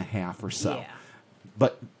decade and a half or so. Yeah.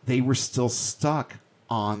 But they were still stuck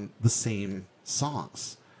on the same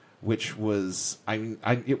songs, which was,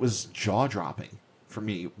 it was jaw-dropping for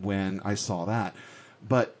me when I saw that.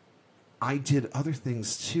 But I did other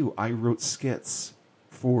things, too. I wrote skits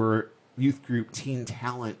for youth group, teen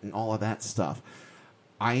talent, and all of that stuff.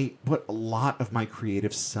 I put a lot of my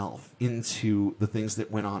creative self into the things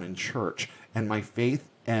that went on in church, and my faith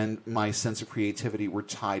and my sense of creativity were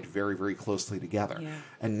tied very, very closely together. Yeah.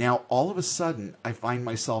 And now all of a sudden, I find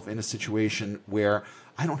myself in a situation where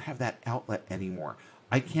I don't have that outlet anymore.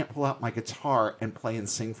 I can't pull out my guitar and play and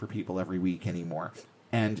sing for people every week anymore.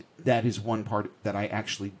 And that is one part that I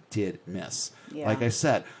actually did miss. Yeah. Like I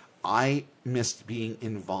said, I missed being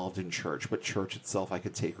involved in church, but church itself I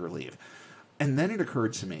could take or leave. And then it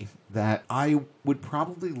occurred to me that I would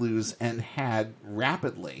probably lose, and had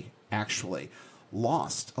rapidly, actually,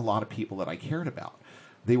 lost a lot of people that I cared about.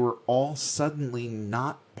 They were all suddenly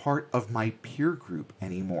not part of my peer group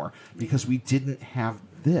anymore because we didn't have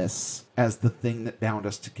this as the thing that bound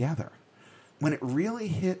us together. When it really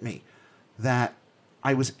hit me that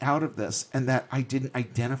I was out of this and that I didn't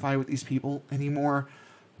identify with these people anymore,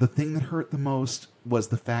 the thing that hurt the most was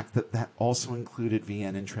the fact that that also included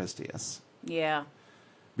Vienne and Trestius. Yeah.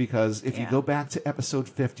 Because if you Yeah. go back to episode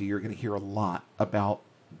 50, you're going to hear a lot about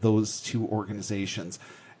those two organizations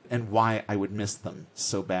and why I would miss them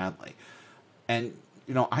so badly. And,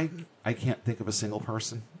 you know, I can't think of a single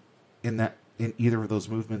person in either of those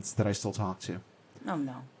movements that I still talk to. Oh,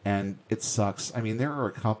 no. And it sucks. I mean, there are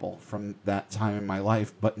a couple from that time in my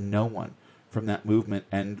life, but no one from that movement.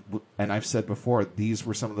 And I've said before, these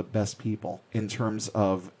were some of the best people in terms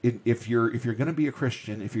of if you're going to be a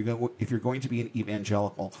Christian, if you're going to be an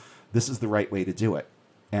evangelical, this is the right way to do it.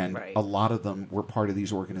 And Right. a lot of them were part of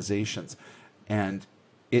these organizations. And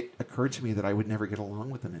it occurred to me that I would never get along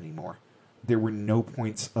with them anymore. There were no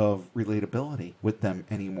points of relatability with them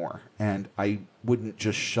anymore. And I wouldn't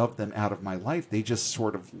just shove them out of my life. They just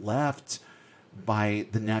sort of left by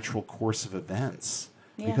the natural course of events.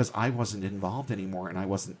 Yeah. Because I wasn't involved anymore, and I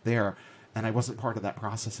wasn't there, and I wasn't part of that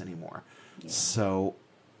process anymore. Yeah. So,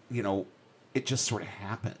 you know, it just sort of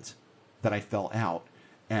happened that I fell out,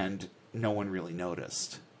 and no one really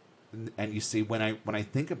noticed. And you see, when I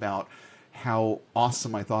think about how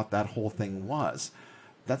awesome I thought that whole thing was,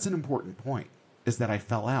 that's an important point, is that I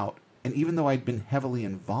fell out. And even though I'd been heavily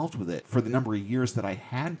involved with it for the number of years that I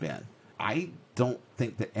had been, I don't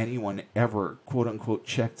think that anyone ever, quote unquote,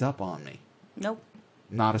 checked up on me. Nope.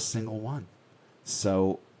 Not a single one.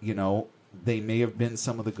 So, you know, they may have been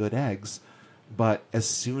some of the good eggs, but as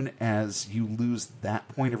soon as you lose that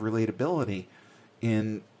point of relatability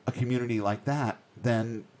in a community like that,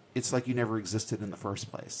 then it's like you never existed in the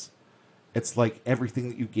first place. It's like everything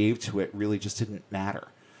that you gave to it really just didn't matter.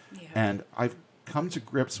 Yeah. And I've come to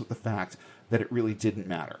grips with the fact that it really didn't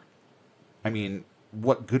matter. I mean,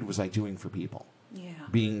 what good was I doing for people? Yeah.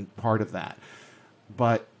 Being part of that.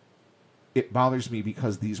 But it bothers me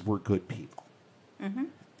because these were good people. Mm-hmm.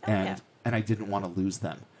 And I didn't want to lose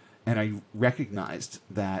them. And I recognized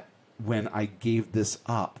that when I gave this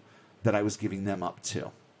up, that I was giving them up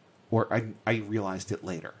too. Or I realized it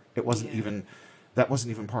later. It wasn't that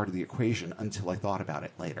wasn't even part of the equation until I thought about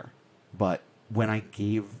it later. But when I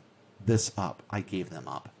gave this up, I gave them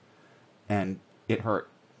up. And it hurt.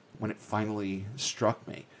 When it finally struck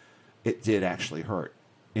me, it did actually hurt.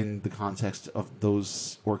 in the context of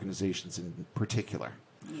those organizations in particular.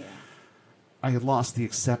 Yeah. I had lost the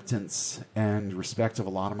acceptance and respect of a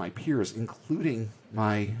lot of my peers, including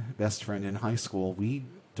my best friend in high school. We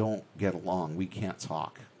don't get along. We can't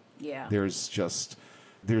talk. Yeah.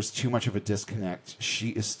 There's too much of a disconnect. She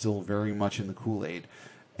is still very much in the Kool-Aid,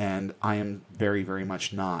 and I am very, very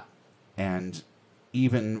much not. And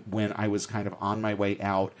even when I was kind of on my way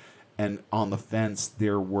out and on the fence,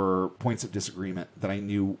 there were points of disagreement that I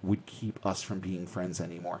knew would keep us from being friends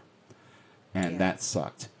anymore. And that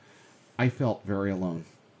sucked. I felt very alone.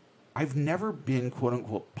 I've never been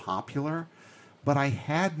quote-unquote popular, but I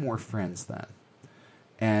had more friends then.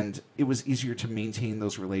 And it was easier to maintain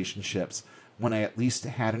those relationships when I at least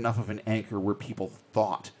had enough of an anchor where people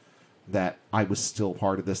thought that I was still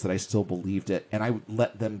part of this, that I still believed it, and I would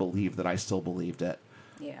let them believe that I still believed it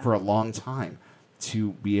for a long time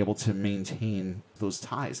to be able to maintain those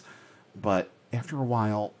ties. But after a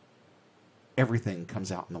while, everything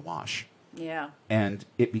comes out in the wash. Yeah. And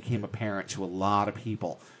it became apparent to a lot of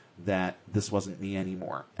people that this wasn't me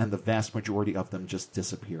anymore. And the vast majority of them just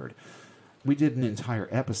disappeared. We did an entire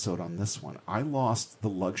episode on this one. I lost the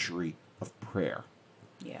luxury of prayer.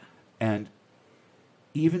 Yeah. And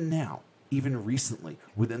even now, even recently,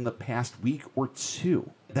 within the past week or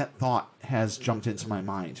two, that thought has jumped into my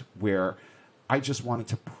mind where I just wanted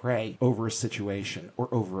to pray over a situation or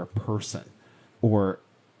over a person or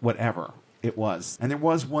whatever it was. And there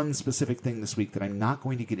was one specific thing this week that I'm not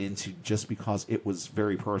going to get into just because it was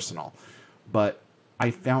very personal. But I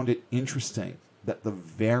found it interesting that the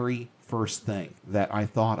very first thing that I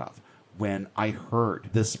thought of when I heard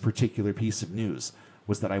this particular piece of news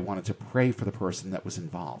was that I wanted to pray for the person that was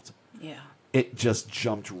involved. Yeah. It just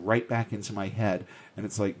jumped right back into my head. And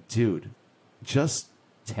it's like, dude, just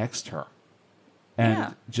text her.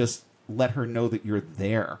 And just let her know that you're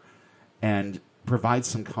there. And provide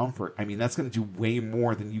some comfort. I mean, that's going to do way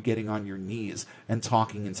more than you getting on your knees and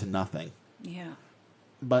talking into nothing. Yeah.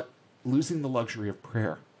 But losing the luxury of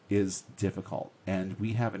prayer is difficult. And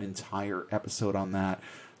we have an entire episode on that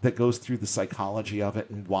goes through the psychology of it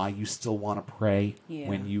and why you still want to pray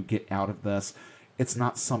when you get out of this. It's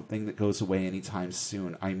not something that goes away anytime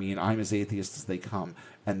soon. I mean, I'm as atheist as they come.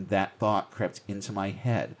 And that thought crept into my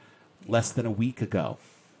head less than a week ago.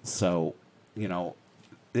 So, you know,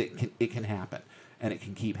 it can happen. And it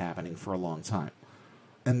can keep happening for a long time.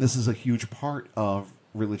 And this is a huge part of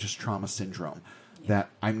religious trauma syndrome that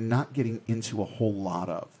I'm not getting into a whole lot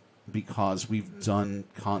of because we've done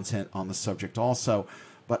content on the subject also,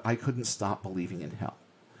 but I couldn't stop believing in hell.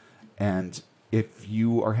 And if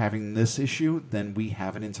you are having this issue, then we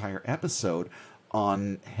have an entire episode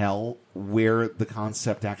on hell, where the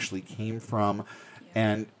concept actually came from,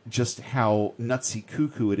 and just how nutsy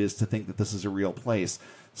cuckoo it is to think that this is a real place.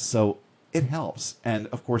 So it helps. And,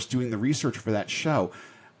 of course, doing the research for that show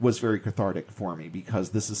was very cathartic for me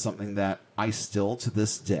because this is something that I still, to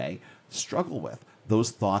this day, struggle with.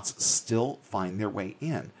 Those thoughts still find their way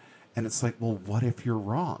in. And it's like, well, what if you're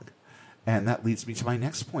wrong? And that leads me to my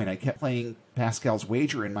next point. I kept playing Pascal's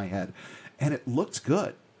Wager in my head, and it looked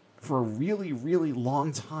good. For a really, really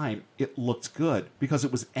long time, it looked good because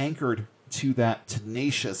it was anchored to that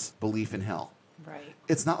tenacious belief in hell. Right.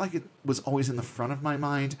 It's not like it was always in the front of my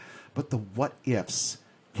mind, but the what ifs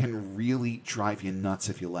can really drive you nuts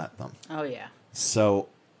if you let them. Oh, yeah. So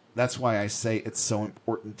that's why I say it's so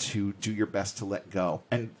important to do your best to let go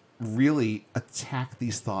and really attack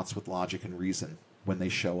these thoughts with logic and reason when they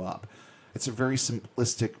show up. It's a very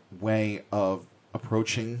simplistic way of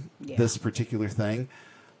approaching this particular thing,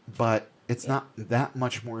 but it's not that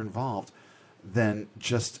much more involved than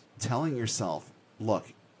just telling yourself,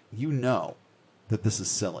 look, you know that this is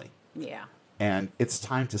silly. Yeah. And it's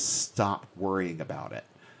time to stop worrying about it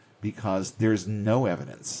because there's no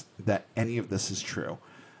evidence that any of this is true.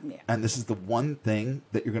 Yeah. And this is the one thing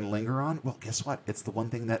that you're going to linger on. Well, guess what? It's the one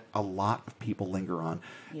thing that a lot of people linger on.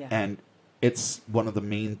 Yeah. And it's one of the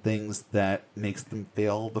main things that makes them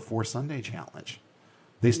fail the 4 Sunday challenge.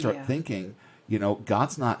 They start thinking, you know,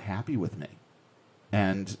 God's not happy with me.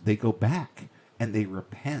 And they go back and they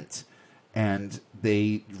repent and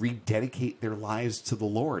they rededicate their lives to the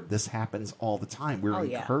Lord. This happens all the time. We're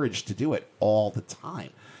encouraged to do it all the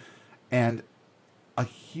time. And a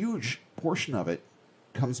huge portion of it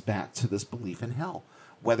comes back to this belief in hell,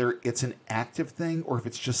 whether it's an active thing or if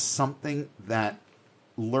it's just something that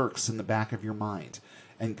lurks in the back of your mind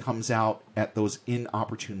and comes out at those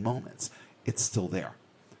inopportune moments. It's still there.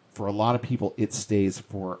 For a lot of people, it stays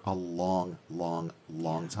for a long, long,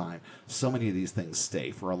 long time. So many of these things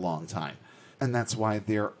stay for a long time. And that's why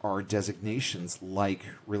there are designations like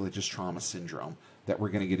religious trauma syndrome that we're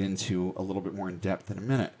going to get into a little bit more in depth in a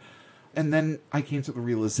minute. And then I came to the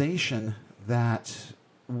realization that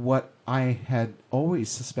what I had always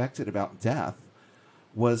suspected about death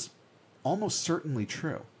was almost certainly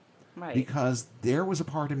true. Right. Because there was a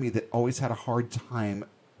part of me that always had a hard time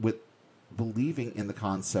with believing in the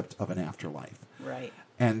concept of an afterlife. Right.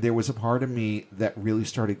 And there was a part of me that really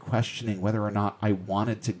started questioning whether or not I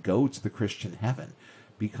wanted to go to the Christian heaven,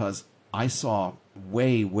 because I saw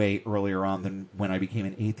way, way earlier on than when I became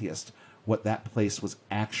an atheist what that place was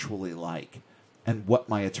actually like and what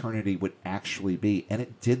my eternity would actually be. And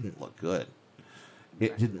it didn't look good.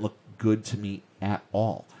 It didn't look good to me at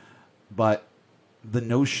all. But the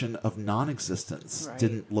notion of non-existence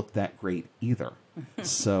didn't look that great either.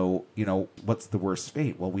 So, what's the worst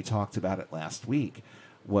fate? Well, we talked about it last week,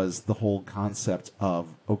 was the whole concept of,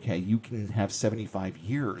 okay, you can have 75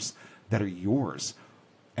 years that are yours,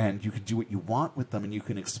 and you can do what you want with them, and you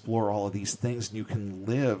can explore all of these things, and you can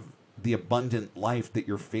live the abundant life that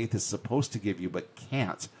your faith is supposed to give you but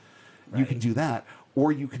can't. Right. You can do that,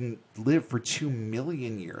 or you can live for 2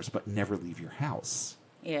 million years but never leave your house.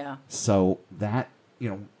 Yeah. So that,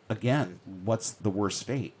 again, what's the worst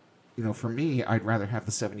fate? For me, I'd rather have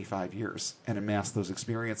the 75 years and amass those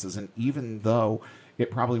experiences. And even though it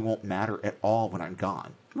probably won't matter at all when I'm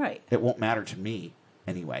gone. Right. It won't matter to me,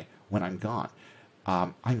 anyway, when I'm gone.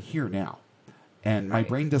 I'm here now. And my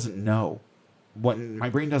brain doesn't know. My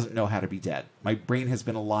brain doesn't know how to be dead. My brain has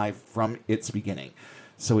been alive from its beginning.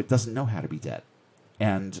 So it doesn't know how to be dead.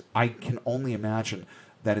 And I can only imagine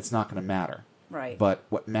that it's not going to matter. Right. But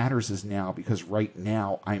what matters is now, because right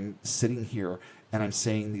now I'm sitting here and I'm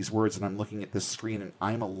saying these words and I'm looking at this screen and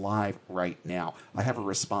I'm alive right now. I have a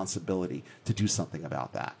responsibility to do something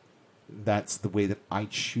about that. That's the way that I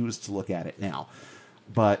choose to look at it now.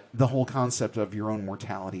 But the whole concept of your own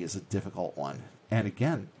mortality is a difficult one. And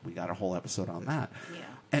again, we got a whole episode on that. Yeah.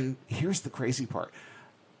 And here's the crazy part.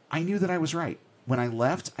 I knew that I was right. When I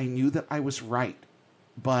left, I knew that I was right.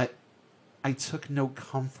 But I took no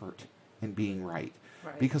comfort in being right.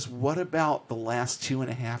 Right. Because what about the last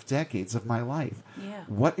 2.5 decades of my life? Yeah.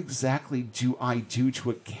 What exactly do I do to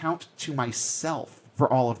account to myself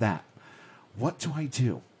for all of that? What do I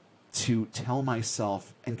do to tell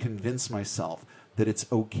myself and convince myself that it's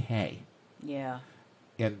okay? Yeah.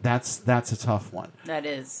 And that's a tough one. That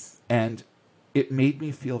is. And it made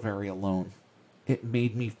me feel very alone. It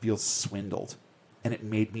made me feel swindled. And it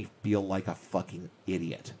made me feel like a fucking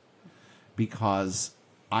idiot. Because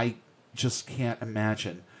I just can't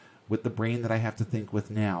imagine, with the brain that I have to think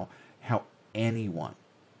with now, how anyone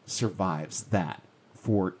survives that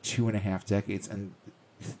for 2.5 decades. And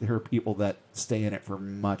there are people that stay in it for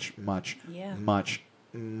much, much, much,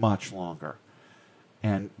 much longer.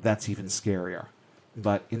 And that's even scarier.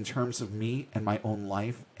 But in terms of me and my own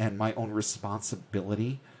life and my own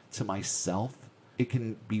responsibility to myself, it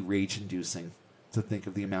can be rage-inducing to think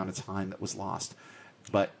of the amount of time that was lost.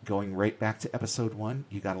 But going right back to episode 1,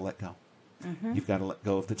 you got to let go. Mm-hmm. You've got to let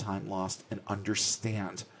go of the time lost and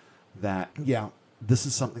understand that, this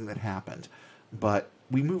is something that happened. But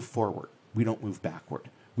we move forward. We don't move backward.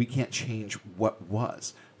 We can't change what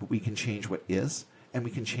was, but we can change what is, and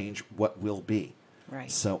we can change what will be. Right.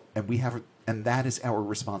 So, and that is our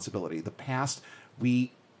responsibility. The past,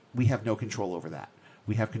 we have no control over that.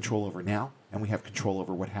 We have control over now, and we have control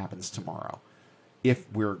over what happens tomorrow,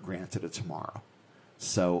 if we're granted a tomorrow.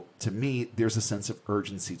 So, to me, there's a sense of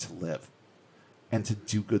urgency to live and to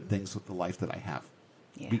do good things with the life that I have.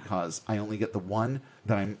 Yeah. Because I only get the one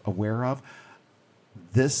that I'm aware of.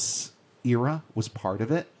 This era was part of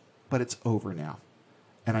it, but it's over now.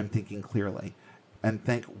 And I'm thinking clearly. And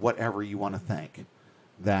thank whatever you want to thank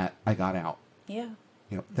that I got out. Yeah.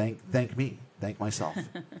 Thank me. Thank myself.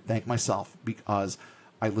 Thank myself, because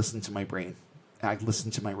I listened to my brain. I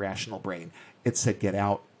listened to my rational brain. It said get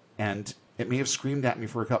out, and it may have screamed at me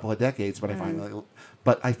for a couple of decades, but I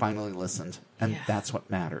finally listened, and that's what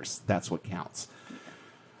matters. That's what counts.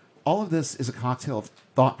 All of this is a cocktail of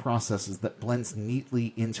thought processes that blends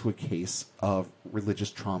neatly into a case of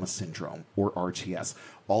religious trauma syndrome, or RTS.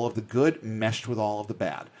 All of the good meshed with all of the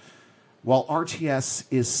bad. While RTS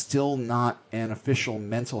is still not an official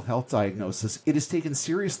mental health diagnosis, it is taken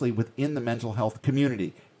seriously within the mental health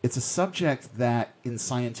community. It's a subject that, in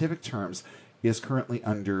scientific terms, is currently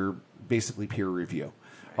under basically peer review.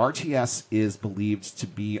 RTS is believed to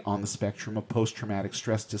be on the spectrum of post-traumatic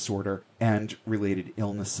stress disorder and related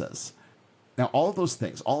illnesses. Now, all of those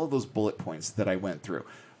things, all of those bullet points that I went through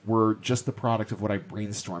were just the product of what I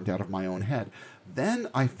brainstormed out of my own head. Then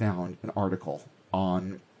I found an article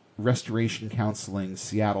on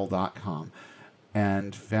restorationcounselingseattle.com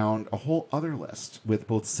and found a whole other list with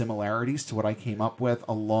both similarities to what I came up with,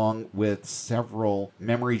 along with several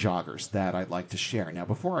memory joggers that I'd like to share. Now,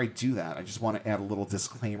 before I do that, I just want to add a little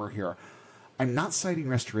disclaimer here. I'm not citing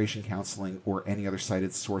restoration counseling or any other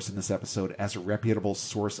cited source in this episode as a reputable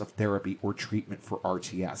source of therapy or treatment for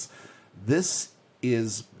RTS. This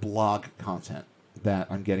is blog content that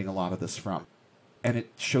I'm getting a lot of this from. And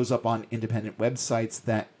it shows up on independent websites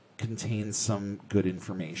that contain some good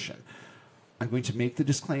information. I'm going to make the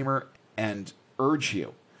disclaimer and urge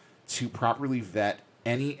you to properly vet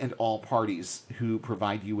any and all parties who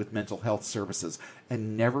provide you with mental health services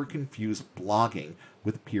and never confuse blogging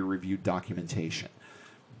with peer-reviewed documentation.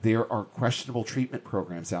 There are questionable treatment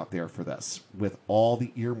programs out there for this, with all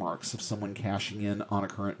the earmarks of someone cashing in on a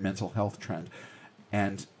current mental health trend.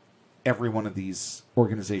 And every one of these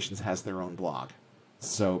organizations has their own blog.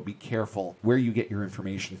 So be careful where you get your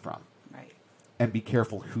information from. Right. And be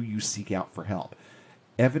careful who you seek out for help.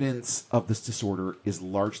 Evidence of this disorder is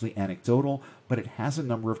largely anecdotal, but it has a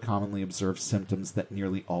number of commonly observed symptoms that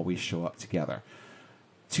nearly always show up together.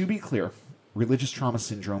 To be clear, religious trauma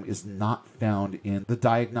syndrome is not found in the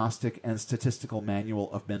Diagnostic and Statistical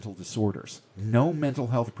Manual of Mental Disorders. No mental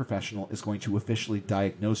health professional is going to officially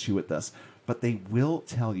diagnose you with this, but they will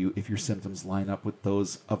tell you if your symptoms line up with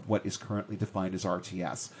those of what is currently defined as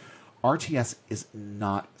RTS. RTS is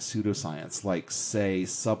not pseudoscience like, say,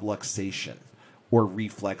 subluxation or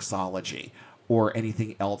reflexology or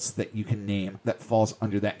anything else that you can name that falls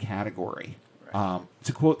under that category. Right.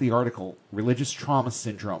 To quote the article, religious trauma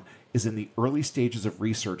syndrome is in the early stages of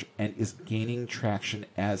research and is gaining traction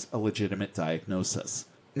as a legitimate diagnosis.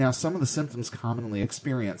 Now, some of the symptoms commonly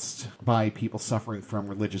experienced by people suffering from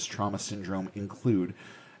religious trauma syndrome include,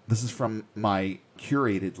 this is from my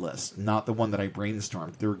curated list, not the one that I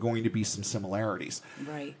brainstormed. There are going to be some similarities.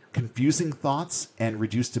 Right. Confusing thoughts and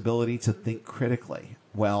reduced ability to think critically.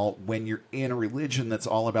 Well, when you're in a religion that's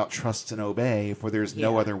all about trust and obey, for there's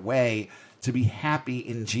no other way to be happy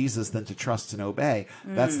in Jesus than to trust and obey,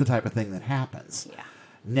 that's the type of thing that happens. Yeah.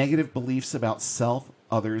 Negative beliefs about self,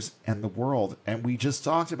 others, and the world. And we just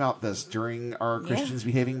talked about this during our Christians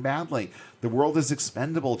behaving badly. The world is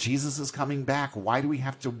expendable. Jesus is coming back. Why do we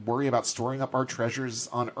have to worry about storing up our treasures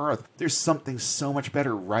on earth? There's something so much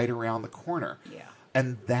better right around the corner. Yeah.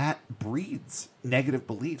 And that breeds negative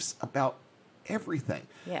beliefs about everything.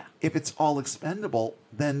 Yeah. If it's all expendable,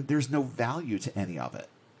 then there's no value to any of it.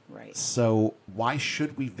 Right. So why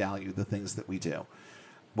should we value the things that we do?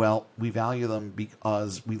 Well, we value them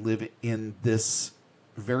because we live in this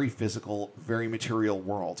very physical, very material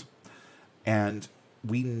world. And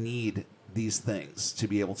we need these things to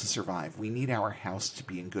be able to survive. We need our house to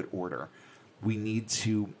be in good order. We need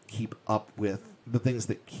to keep up with the things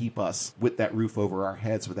that keep us with that roof over our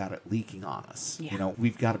heads without it leaking on us. Yeah. You know,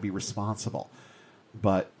 we've got to be responsible.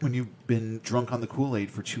 But when you've been drunk on the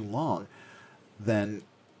Kool-Aid for too long, then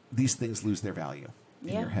these things lose their value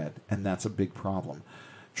in your head. And that's a big problem.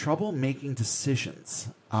 Trouble making decisions.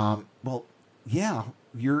 Well, yeah,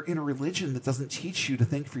 you're in a religion that doesn't teach you to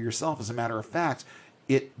think for yourself. As a matter of fact,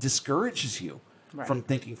 it discourages you from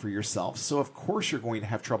thinking for yourself. So, of course, you're going to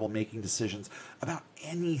have trouble making decisions about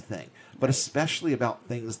anything, but especially about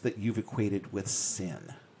things that you've equated with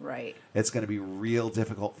sin. Right. It's going to be real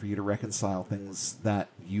difficult for you to reconcile things that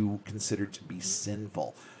you considered to be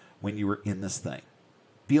sinful when you were in this thing.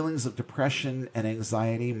 Feelings of depression and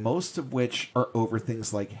anxiety, most of which are over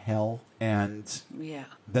things like hell. And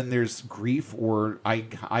then there's grief, or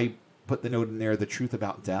I put the note in there, the truth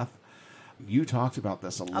about death. You talked about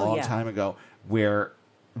this a long time ago, where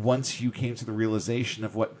once you came to the realization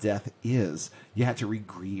of what death is, you had to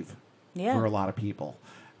re-grieve for a lot of people.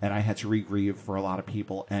 And I had to re-grieve for a lot of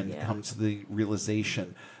people and come to the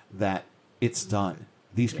realization that it's done.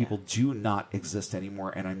 These people do not exist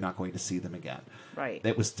anymore, and I'm not going to see them again. Right.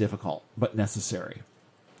 It was difficult, but necessary.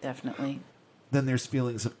 Definitely. Then there's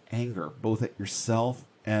feelings of anger, both at yourself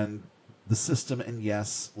and the system, and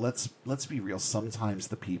yes, let's be real, sometimes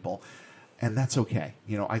the people, and that's okay.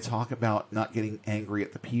 You know, I talk about not getting angry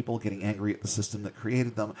at the people, getting angry at the system that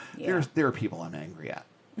created them. Yeah. There are people I'm angry at.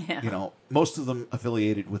 Yeah. You know, most of them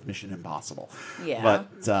affiliated with Mission Impossible. Yeah.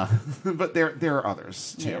 But there are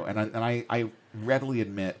others too, Yeah. and I readily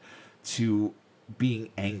admit to being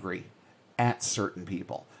angry at certain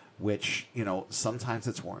people, which, you know, sometimes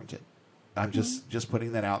it's warranted. I'm just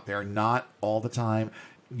putting that out there. Not all the time.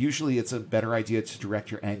 Usually, it's a better idea to direct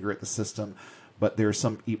your anger at the system, but there are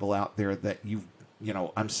some people out there that you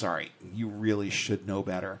know, I'm sorry, you really should know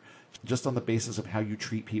better. Just on the basis of how you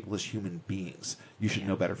treat people as human beings, you should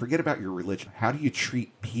know better. Forget about your religion. How do you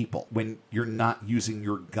treat people when you're not using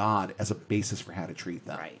your God as a basis for how to treat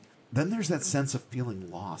them? Right. Then there's that sense of feeling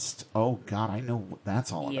lost. Oh, God, I know what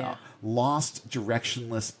that's all Yeah. about. Lost,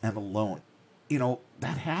 directionless, and alone.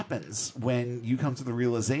 That happens when you come to the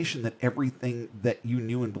realization that everything that you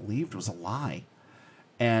knew and believed was a lie.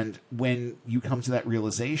 And when you come to that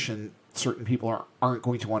realization, certain people aren't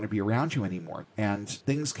going to want to be around you anymore. And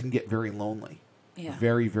things can get very lonely. Yeah.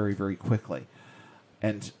 Very, very, very quickly.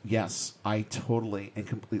 And yes, I totally and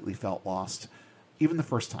completely felt lost. Even the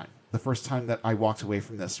first time. The first time that I walked away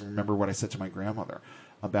from this, remember what I said to my grandmother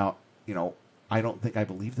about, I don't think I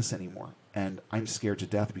believe this anymore. And I'm scared to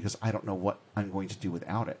death because I don't know what I'm going to do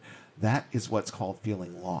without it. That is what's called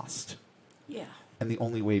feeling lost. Yeah. And the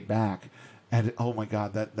only way back, and oh my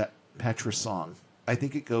God, that Petra song, I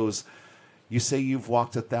think it goes, you say you've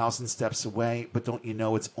walked 1,000 steps away, but don't you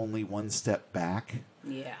know it's only one step back?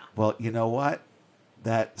 Yeah. Well, you know what?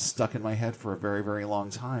 That stuck in my head for a very, very long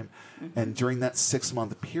time. Mm-hmm. And during that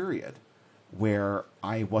 6-month period where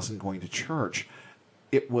I wasn't going to church,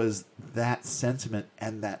 it was that sentiment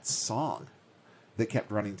and that song that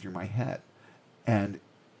kept running through my head. And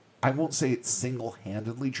I won't say it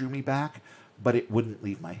single-handedly drew me back, but it wouldn't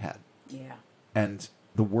leave my head. Yeah. And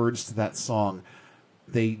the words to that song,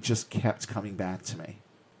 they just kept coming back to me.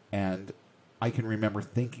 And I can remember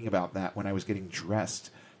thinking about that when I was getting dressed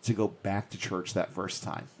to go back to church that first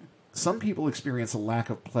time. Some people experience a lack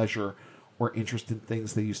of pleasure or interest in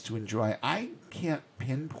things they used to enjoy. I can't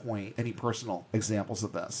pinpoint any personal examples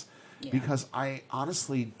of this because I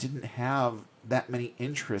honestly didn't have that many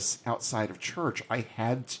interests outside of church. I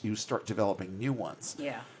had to start developing new ones.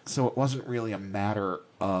 Yeah. So it wasn't really a matter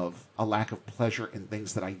of a lack of pleasure in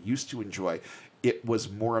things that I used to enjoy. It was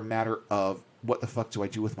more a matter of what the fuck do I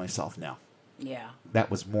do with myself now? Yeah. That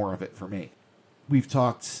was more of it for me. We've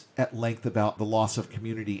talked at length about the loss of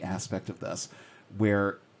community aspect of this,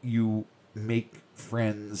 where you make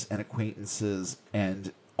friends and acquaintances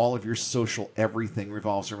and all of your social everything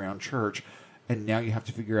revolves around church, and now you have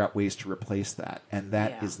to figure out ways to replace that, and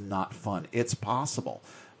that is not fun. It's possible,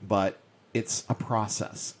 but it's a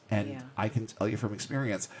process, and I can tell you from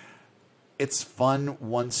experience, it's fun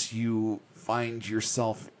once you find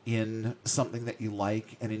yourself in something that you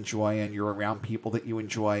like and enjoy, and you're around people that you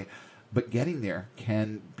enjoy, but getting there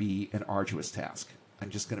can be an arduous task. I'm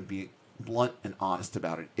just going to be blunt and honest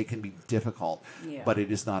about it. It can be difficult, but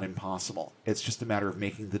it is not impossible. It's just a matter of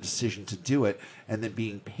making the decision to do it and then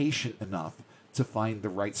being patient enough to find the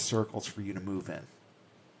right circles for you to move in.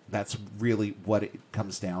 That's really what it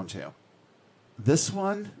comes down to. This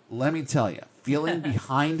one, let me tell you, feeling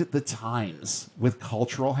behind the times with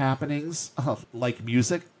cultural happenings, like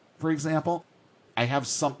music, for example. I have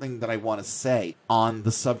something that I want to say on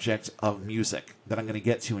the subject of music that I'm going to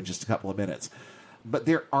get to in just a couple of minutes. But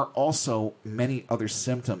there are also many other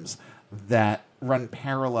symptoms that run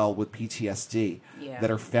parallel with PTSD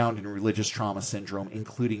that are found in religious trauma syndrome,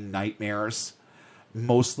 including nightmares,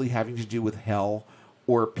 mostly having to do with hell,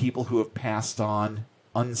 or people who have passed on,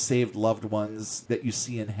 unsaved loved ones that you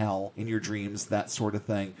see in hell in your dreams, that sort of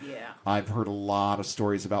thing. Yeah. I've heard a lot of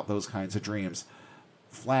stories about those kinds of dreams.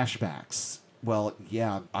 Flashbacks. Well,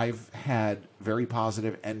 yeah, I've had very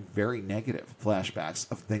positive and very negative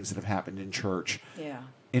flashbacks of things that have happened in church. Yeah.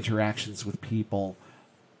 Interactions with people,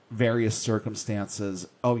 various circumstances.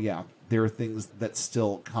 Oh, yeah, there are things that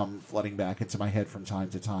still come flooding back into my head from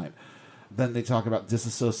time to time. Then they talk about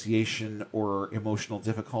disassociation or emotional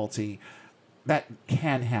difficulty. That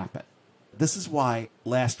can happen. This is why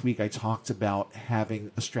last week I talked about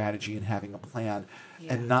having a strategy and having a plan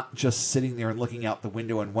and not just sitting there and looking out the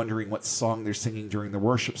window and wondering what song they're singing during the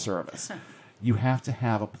worship service. You have to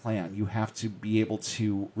have a plan. You have to be able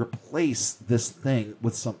to replace this thing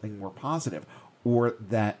with something more positive, or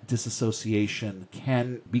that disassociation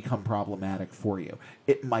can become problematic for you.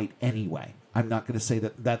 It might anyway. I'm not going to say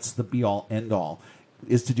that that's the be-all, end-all,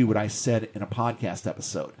 is to do what I said in a podcast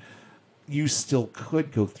episode. You still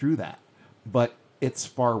could go through that. But it's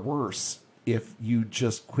far worse if you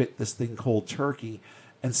just quit this thing cold turkey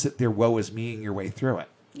and sit there woe is me-ing your way through it.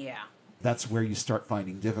 Yeah. That's where you start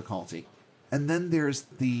finding difficulty. And then there's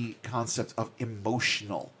the concept of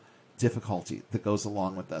emotional difficulty that goes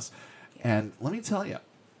along with this. And let me tell you,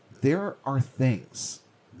 there are things,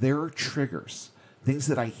 there are triggers, things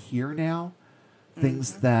that I hear now,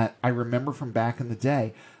 things that I remember from back in the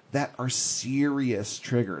day that are serious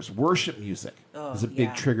triggers. Worship music is a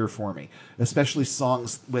big trigger for me, especially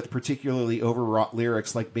songs with particularly overwrought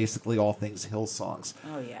lyrics, like basically all things Hillsongs.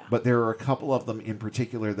 Oh, yeah. But there are a couple of them in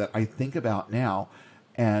particular that I think about now,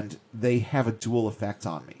 and they have a dual effect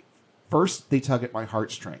on me. First, they tug at my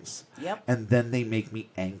heartstrings. Yep. And then they make me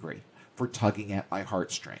angry for tugging at my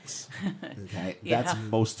heartstrings. Okay? That's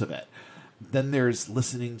most of it. then there's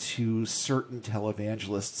listening to certain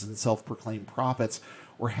televangelists and self-proclaimed prophets,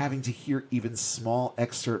 or having to hear even small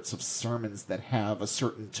excerpts of sermons that have a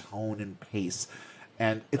certain tone and pace.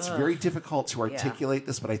 And it's very difficult to articulate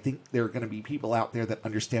this, but I think there are going to be people out there that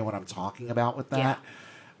understand what I'm talking about with that,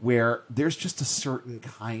 where there's just a certain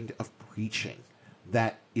kind of preaching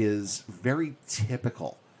that is very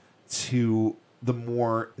typical to the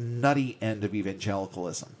more nutty end of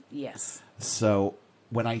evangelicalism. Yes. So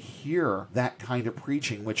when I hear that kind of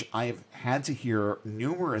preaching, which I've had to hear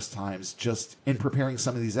numerous times just in preparing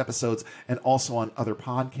some of these episodes and also on other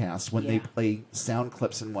podcasts when they play sound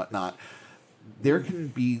clips and whatnot,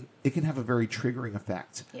 it can have a very triggering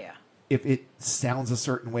effect. Yeah. If it sounds a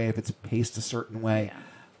certain way, if it's paced a certain way. Yeah.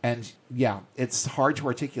 And it's hard to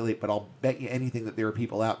articulate, but I'll bet you anything that there are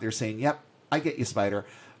people out there saying, yep, I get you, Spider.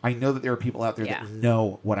 I know that there are people out there that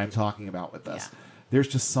know what I'm talking about with this. Yeah. There's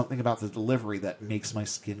just something about the delivery that makes my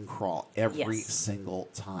skin crawl every single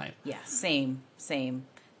time. Yeah, same.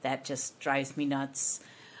 That just drives me nuts.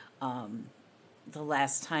 The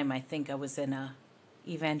last time I think I was in a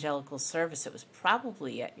evangelical service, it was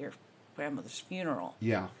probably at your grandmother's funeral.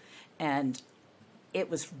 Yeah. And it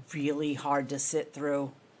was really hard to sit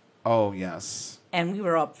through. Oh, yes. And we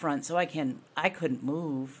were up front, so I couldn't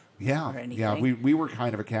move. Yeah, or anything. Yeah, we were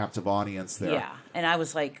kind of a captive audience there. Yeah, and I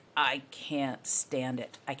was like, I can't stand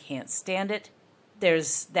it. I can't stand it.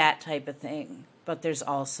 There's that type of thing. But there's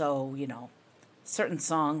also, certain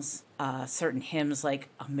songs, certain hymns like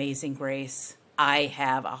Amazing Grace. I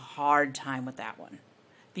have a hard time with that one.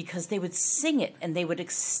 Because they would sing it, and they would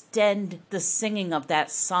extend the singing of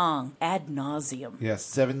that song ad nauseum. Yes,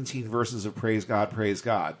 17 verses of Praise God, Praise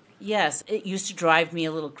God. Yes, it used to drive me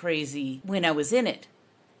a little crazy when I was in it.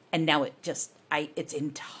 And now it's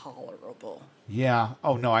intolerable. Yeah.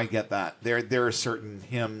 Oh, no, I get that. There are certain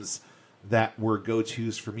hymns that were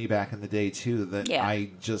go-tos for me back in the day, too, that I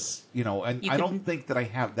just, and I don't think that I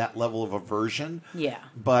have that level of aversion. Yeah.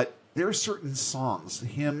 But there are certain songs,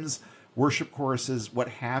 hymns, worship choruses, what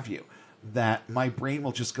have you, that my brain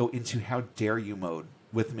will just go into how dare you mode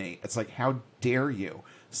with me. It's like, how dare you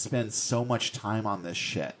spend so much time on this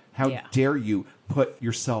shit? How dare you put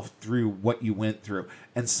yourself through what you went through?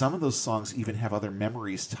 And some of those songs even have other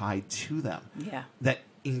memories tied to them that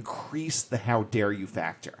increase the how dare you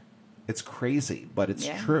factor. It's crazy, but it's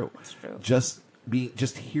true. It's true.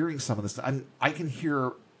 Just hearing some of this, I can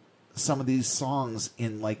hear some of these songs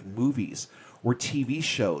in like movies or TV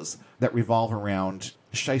shows that revolve around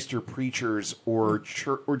shyster preachers or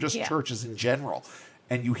churches in general,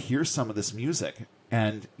 and you hear some of this music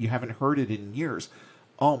and you haven't heard it in years.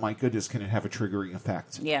 Oh my goodness, can it have a triggering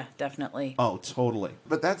effect? Yeah, definitely. Oh, totally.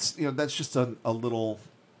 But that's just a little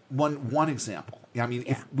one example. I mean,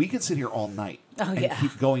 if we could sit here all night and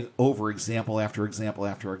keep going over example after example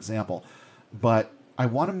after example, but I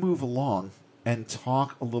want to move along and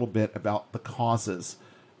talk a little bit about the causes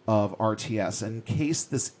of RTS. In case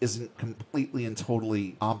this isn't completely and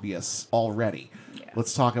totally obvious already,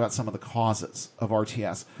 let's talk about some of the causes of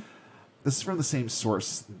RTS. This is from the same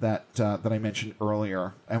source that I mentioned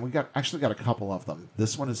earlier, and we got a couple of them.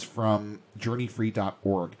 This one is from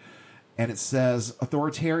journeyfree.org, and it says,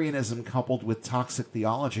 authoritarianism coupled with toxic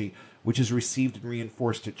theology, which is received and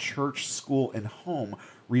reinforced at church, school, and home,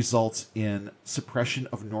 results in suppression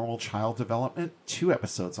of normal child development. 2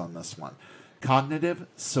 episodes on this one. Cognitive,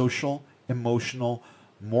 social, emotional,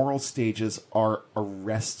 moral stages are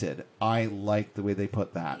arrested. I like the way they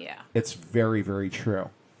put that. Yeah. It's very, very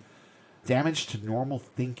true. Damage to normal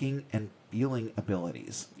thinking and feeling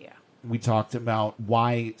abilities. Yeah. We talked about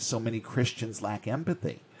why so many Christians lack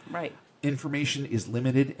empathy. Right. Information is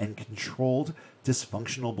limited and controlled.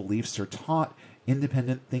 Dysfunctional beliefs are taught.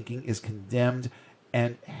 Independent thinking is condemned.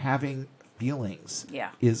 And having feelings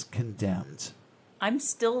is condemned. I'm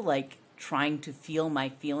still trying to feel my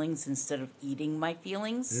feelings instead of eating my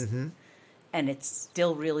feelings. Mm-hmm. And it's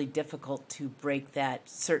still really difficult to break that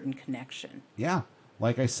certain connection. Yeah.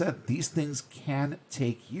 Like I said, these things can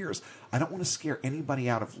take years. I don't want to scare anybody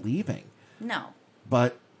out of leaving. No.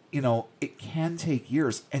 But, it can take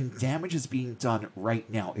years, and damage is being done right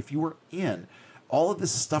now. If you are in all of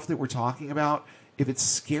this stuff that we're talking about, if it's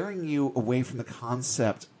scaring you away from the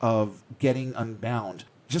concept of getting unbound,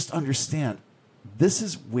 just understand, this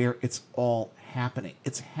is where it's all happening.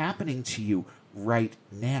 It's happening to you right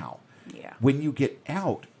now. Yeah. When you get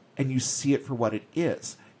out and you see it for what it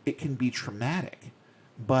is, it can be traumatic.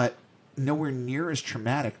 But nowhere near as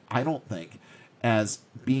traumatic, I don't think, as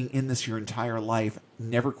being in this your entire life,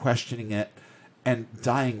 never questioning it, and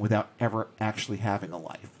dying without ever actually having a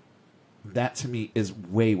life. That, to me, is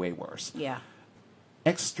way, way worse. Yeah.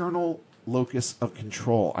 External locus of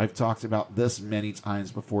control. I've talked about this many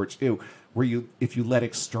times before too, where if you let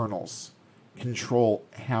externals control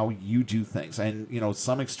how you do things, and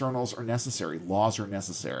some externals are necessary, laws are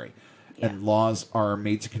necessary, and laws are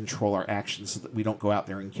made to control our actions so that we don't go out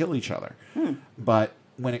there and kill each other. But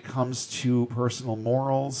when it comes to personal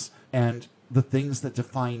morals and the things that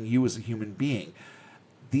define you as a human being,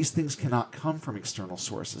 these things cannot come from external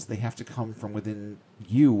sources. They have to come from within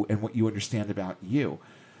you and what you understand about you.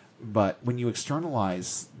 But when you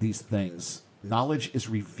externalize these things, knowledge is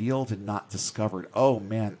revealed and not discovered. Oh,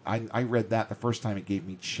 man, I read that the first time. It gave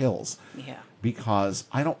me chills. Yeah. Because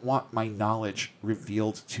I don't want my knowledge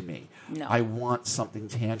revealed to me. No. I want something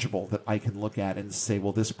tangible that I can look at and say,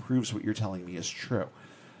 well, this proves what you're telling me is true.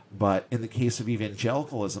 But in the case of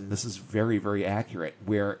evangelicalism, this is very, very accurate,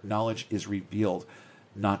 where knowledge is revealed,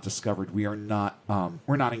 not discovered. We're not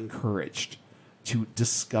encouraged to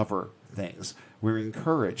discover things. We're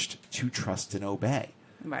encouraged to trust and obey.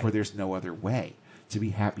 Right. For there's no other way to be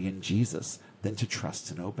happy in Jesus than to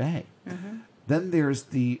trust and obey. Mm-hmm. Then there's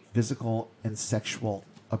the physical and sexual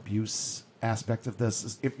abuse aspect of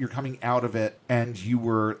this. If you're coming out of it and you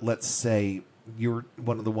were, let's say, you're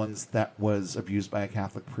one of the ones that was abused by a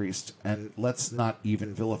Catholic priest, and let's not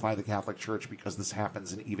even vilify the Catholic Church, because this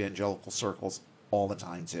happens in evangelical circles all the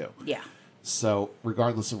time too. Yeah. So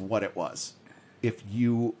regardless of what it was, if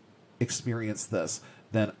you experience this,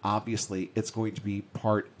 then obviously it's going to be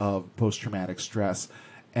part of post-traumatic stress,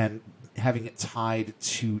 and having it tied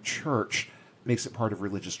to church makes it part of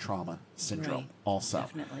religious trauma syndrome. Right. Also.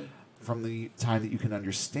 Definitely. From the time that you can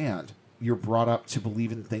understand, you're brought up to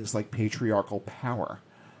believe in things like patriarchal power.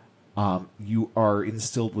 You are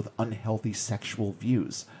instilled with unhealthy sexual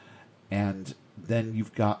views. And then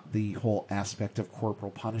you've got the whole aspect of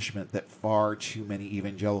corporal punishment that far too many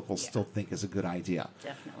evangelicals still think is a good idea.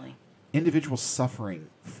 Definitely. Individuals suffering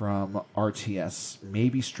from RTS may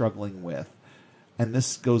be struggling with, and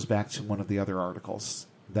this goes back to one of the other articles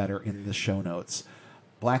that are in the show notes,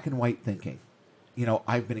 black and white thinking.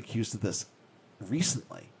 I've been accused of this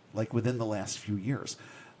recently, like within the last few years.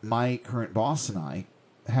 My current boss and I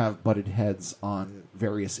have butted heads on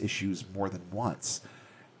various issues more than once.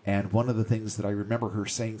 And one of the things that I remember her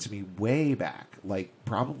saying to me way back, I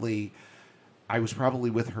was probably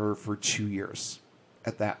with her for 2 years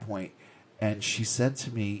at that point. And she said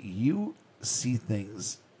to me, you see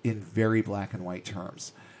things in very black and white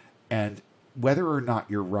terms. And whether or not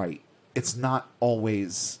you're right, it's not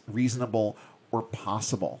always reasonable or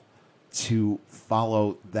possible to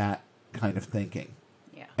follow that kind of thinking.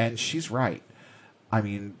 Yeah. And she's right. I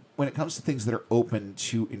mean, when it comes to things that are open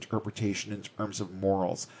to interpretation in terms of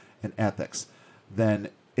morals and ethics, then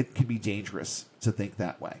it can be dangerous to think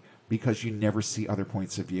that way, because you never see other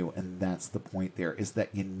points of view. And that's the point there, is that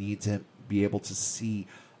you need to be able to see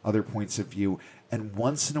other points of view and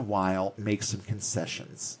once in a while make some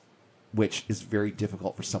concessions, which is very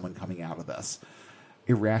difficult for someone coming out of this.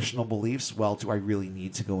 Irrational beliefs, well, do I really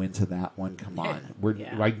need to go into that one? Come on.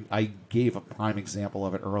 I gave a prime example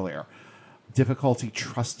of it earlier. Difficulty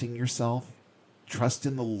trusting yourself. Trust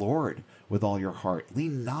in the Lord with all your heart.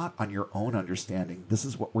 Lean not on your own understanding. This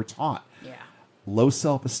is what we're taught. Yeah. Low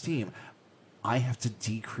self-esteem. I have to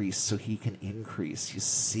decrease so he can increase. You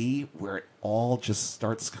see where it all just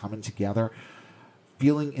starts coming together?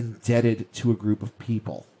 Feeling indebted to a group of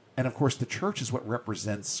people. And of course, the church is what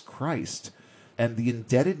represents Christ. And the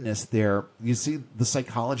indebtedness there, you see the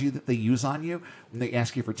psychology that they use on you when they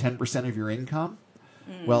ask you for 10% of your income?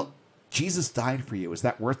 Well, Jesus died for you. Is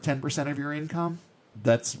that worth 10% of your income?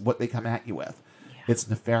 That's what they come at you with. Yeah. It's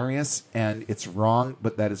nefarious and it's wrong,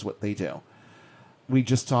 but that is what they do. We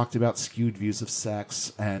just talked about skewed views of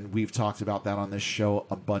sex, and we've talked about that on this show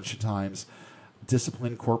a bunch of times.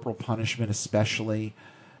 Discipline, corporal punishment especially.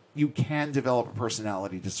 You can develop a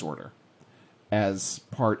personality disorder as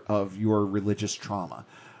part of your religious trauma,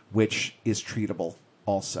 which is treatable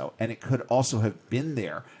also. And it could also have been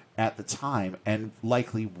there at the time, and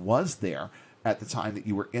likely was there at the time that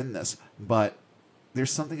you were in this. But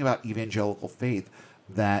there's something about evangelical faith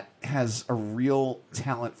that has a real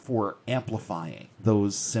talent for amplifying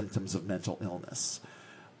those symptoms of mental illness.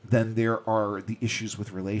 Then there are the issues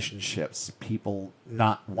with relationships, people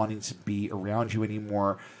not wanting to be around you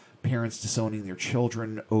anymore, parents disowning their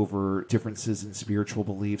children over differences in spiritual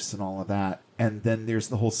beliefs and all of that. And then there's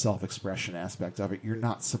the whole self-expression aspect of it. You're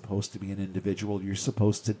not supposed to be an individual. You're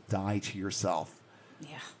supposed to die to yourself.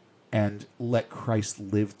 Yeah. And let Christ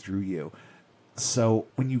live through you. So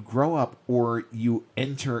when you grow up or you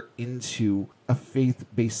enter into a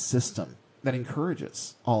faith-based system that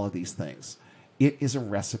encourages all of these things, it is a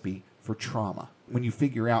recipe for trauma. When you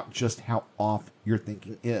figure out just how off your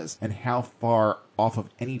thinking is and how far off of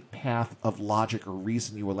any path of logic or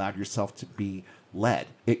reason you allowed yourself to be led,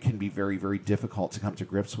 it can be very, very difficult to come to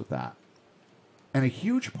grips with that. And a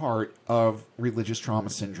huge part of religious trauma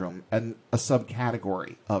syndrome, and a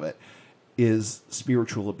subcategory of it, is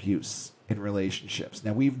spiritual abuse in relationships.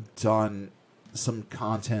 Now, we've done some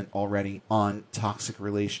content already on toxic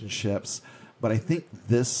relationships, but I think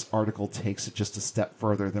this article takes it just a step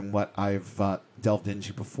further than what I've delved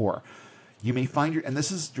into before. You may find and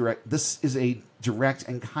this is a direct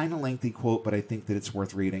and kind of lengthy quote, but I think that it's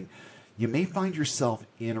worth reading. You may find yourself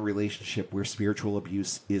in a relationship where spiritual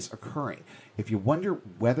abuse is occurring. If you wonder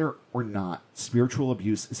whether or not spiritual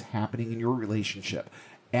abuse is happening in your relationship,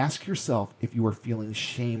 ask yourself if you are feeling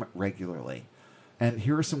shame regularly. And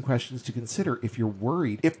here are some questions to consider if you're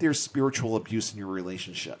worried if there's spiritual abuse in your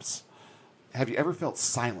relationships. Have you ever felt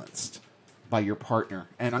silenced by your partner?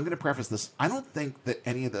 And I'm going to preface this. I don't think that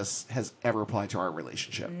any of this has ever applied to our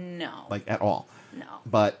relationship. No. Like, at all. No.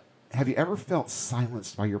 But have you ever felt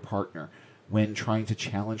silenced by your partner when trying to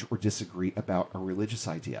challenge or disagree about a religious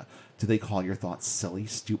idea? Do they call your thoughts silly,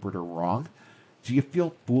 stupid, or wrong? Do you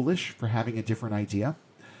feel foolish for having a different idea?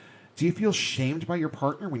 Do you feel shamed by your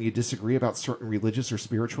partner when you disagree about certain religious or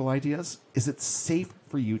spiritual ideas? Is it safe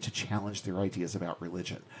for you to challenge their ideas about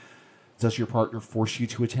religion? Does your partner force you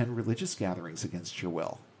to attend religious gatherings against your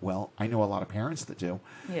will? Well, I know a lot of parents that do.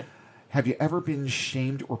 Yeah. Have you ever been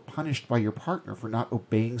shamed or punished by your partner for not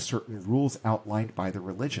obeying certain rules outlined by the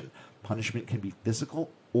religion? Punishment can be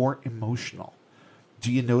physical or emotional.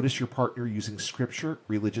 Do you notice your partner using scripture,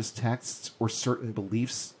 religious texts, or certain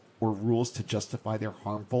beliefs or rules to justify their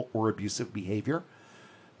harmful or abusive behavior?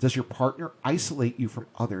 Does your partner isolate you from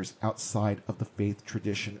others outside of the faith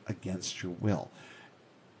tradition against your will?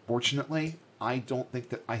 Fortunately, I don't think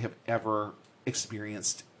that I have ever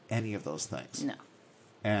experienced any of those things. No.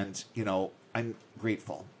 And, I'm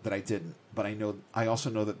grateful that I didn't. But I also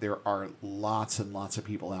know that there are lots and lots of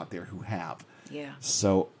people out there who have. Yeah.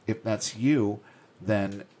 So if that's you,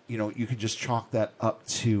 then, you could just chalk that up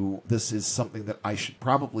to, this is something that I should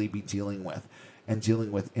probably be dealing with, and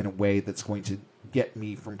dealing with in a way that's going to get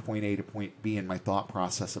me from point A to point B in my thought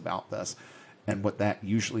process about this. And what that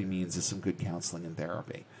usually means is some good counseling and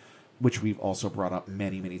therapy, which we've also brought up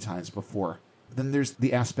many, many times before. Then there's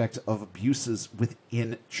the aspect of abuses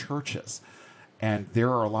within churches. And there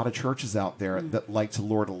are a lot of churches out there that like to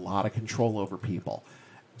lord a lot of control over people.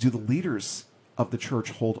 Do the leaders of the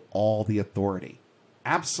church hold all the authority?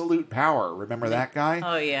 Absolute power. Remember that guy?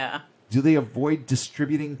 Oh, yeah. Do they avoid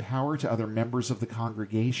distributing power to other members of the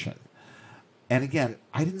congregation? And again,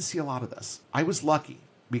 I didn't see a lot of this. I was lucky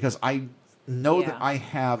because I know that I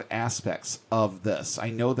have aspects of this. I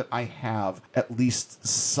know that I have at least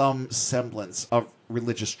some semblance of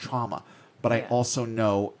religious trauma, but I also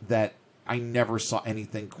know that I never saw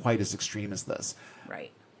anything quite as extreme as this.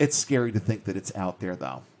 Right. It's scary to think that it's out there,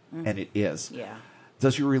 though, and it is. Yeah.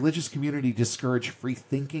 Does your religious community discourage free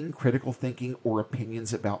thinking, critical thinking, or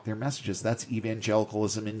opinions about their messages? That's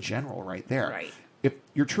evangelicalism in general right there. Right. If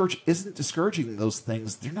your church isn't discouraging those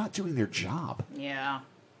things, they're not doing their job. Yeah.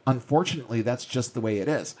 Unfortunately, that's just the way it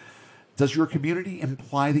is. Does your community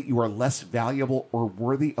imply that you are less valuable or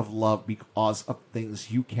worthy of love because of things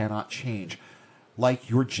you cannot change, like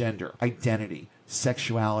your gender, identity,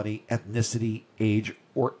 sexuality, ethnicity, age,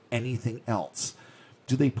 or anything else?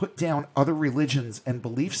 Do they put down other religions and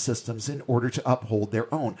belief systems in order to uphold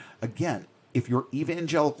their own? Again, if your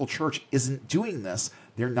evangelical church isn't doing this,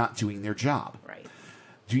 they're not doing their job. Right.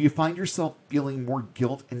 Do you find yourself feeling more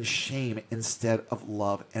guilt and shame instead of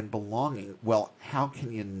love and belonging? Well, how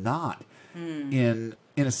can you not in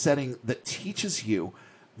a setting that teaches you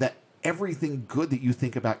that everything good that you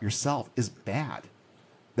think about yourself is bad,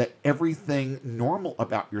 that everything normal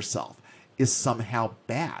about yourself is somehow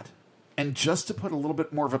bad? And just to put a little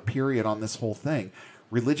bit more of a period on this whole thing,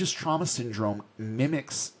 religious trauma syndrome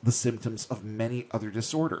mimics the symptoms of many other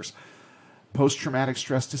disorders. Post-traumatic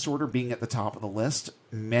stress disorder being at the top of the list,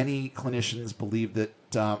 many clinicians believe that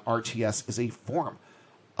RTS is a form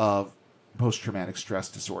of post-traumatic stress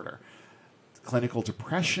disorder. Clinical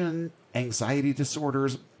depression, anxiety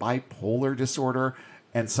disorders, bipolar disorder,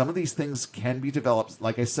 and some of these things can be developed.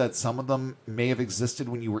 Like I said, some of them may have existed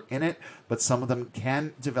when you were in it, but some of them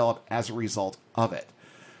can develop as a result of it.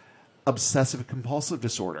 Obsessive compulsive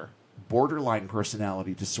disorder, borderline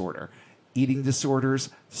personality disorder, eating disorders,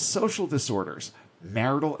 social disorders,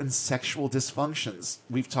 marital and sexual dysfunctions.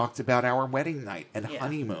 We've talked about our wedding night and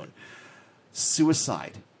honeymoon.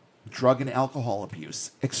 Suicide, drug and alcohol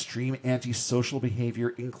abuse, extreme antisocial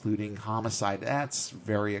behavior, including homicide. That's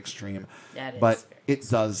very extreme. That is but very it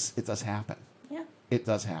does happen. Yeah. It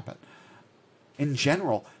does happen. In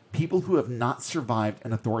general, people who have not survived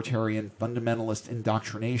an authoritarian fundamentalist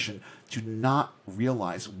indoctrination do not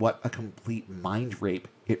realize what a complete mind rape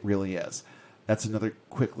it really is. That's another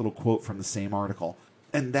quick little quote from the same article.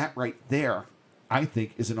 And that right there, I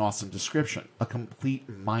think, is an awesome description. A complete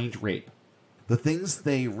mind rape. The things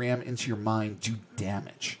they ram into your mind do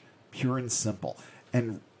damage, pure and simple.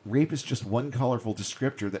 And rape is just one colorful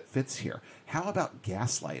descriptor that fits here. How about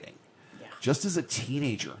gaslighting? Yeah. Just as a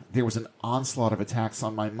teenager, there was an onslaught of attacks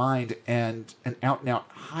on my mind and an out-and-out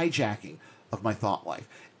hijacking of my thought life.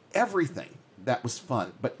 Everything that was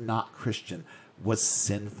fun but not Christian was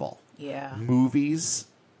sinful. Yeah. Movies,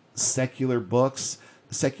 secular books,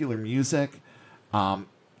 secular music,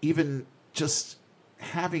 even just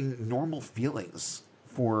having normal feelings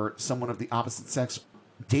for someone of the opposite sex.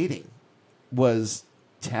 Dating was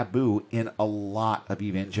taboo in a lot of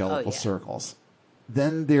evangelical circles.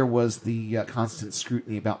 Then there was the constant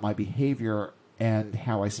scrutiny about my behavior and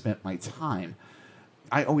how I spent my time.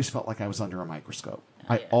 I always felt like I was under a microscope.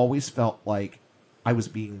 I always felt like I was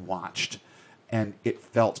being watched, and it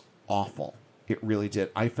felt awful. It really did.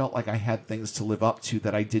 I felt like I had things to live up to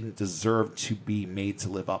that I didn't deserve to be made to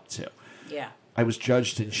live up to. Yeah. I was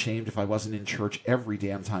judged and shamed if I wasn't in church every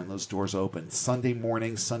damn time those doors opened. Sunday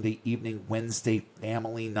morning, Sunday evening, Wednesday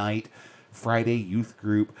family night, Friday youth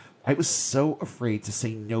group. I was so afraid to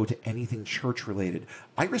say no to anything church related.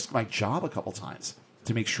 I risked my job a couple times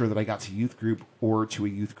to make sure that I got to youth group or to a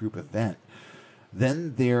youth group event.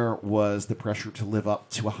 Then there was the pressure to live up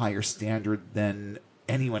to a higher standard than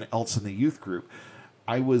anyone else in the youth group.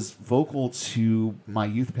 I was vocal to my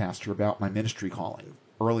youth pastor about my ministry calling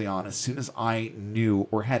early on. As soon as I knew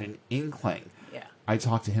or had an inkling, I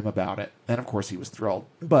talked to him about it. And of course he was thrilled.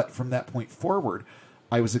 But from that point forward,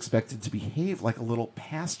 I was expected to behave like a little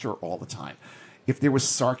pastor all the time. If there was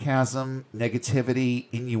sarcasm, negativity,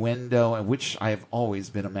 innuendo, and which I have always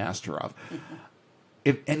been a master of,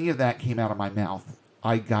 if any of that came out of my mouth,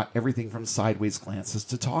 I got everything from sideways glances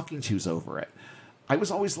to talking tos over it. I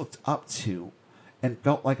was always looked up to and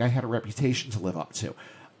felt like I had a reputation to live up to.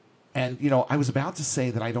 And, I was about to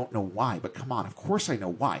say that I don't know why, but come on, of course I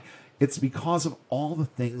know why. It's because of all the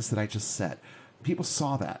things that I just said. People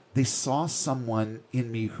saw that. They saw someone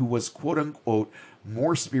in me who was, quote unquote,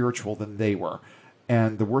 more spiritual than they were.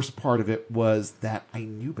 And the worst part of it was that I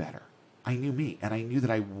knew better. I knew me, and I knew that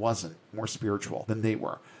I wasn't more spiritual than they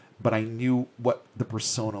were. But I knew what the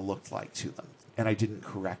persona looked like to them, and I didn't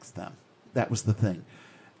correct them. That was the thing.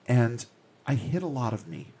 And I hid a lot of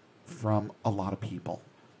me from a lot of people.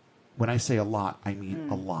 When I say a lot, I mean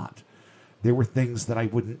a lot. There were things that I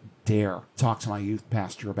wouldn't dare talk to my youth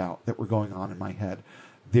pastor about that were going on in my head.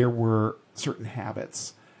 There were certain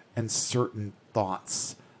habits and certain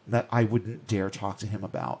thoughts that I wouldn't dare talk to him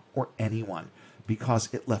about or anyone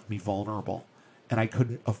because it left me vulnerable, and I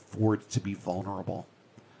couldn't afford to be vulnerable.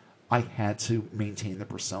 I had to maintain the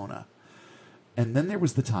persona. And then there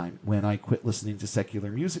was the time when I quit listening to secular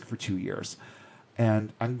music for 2 years.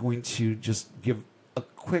 And I'm going to just give a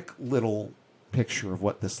quick little picture of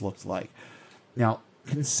what this looked like. Now,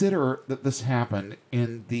 consider that this happened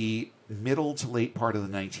in the middle to late part of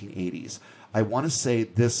the 1980s. I want to say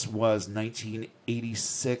this was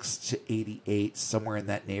 1986 to 88, somewhere in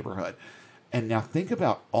that neighborhood. And now think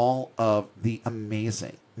about all of the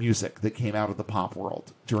amazing music that came out of the pop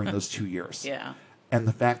world during those 2 years. Yeah. And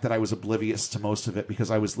the fact that I was oblivious to most of it because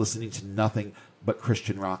I was listening to nothing but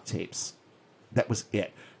Christian rock tapes. That was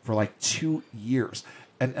it for like 2 years.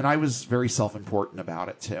 And I was very self-important about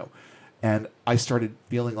it too. And I started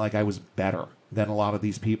feeling like I was better than a lot of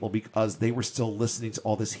these people because they were still listening to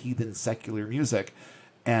all this heathen secular music.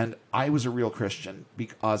 And I was a real Christian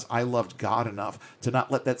because I loved God enough to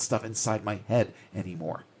not let that stuff inside my head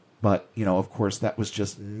anymore. But, of course, that was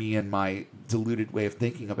just me and my deluded way of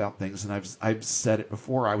thinking about things. And I've said it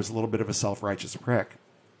before, I was a little bit of a self-righteous prick.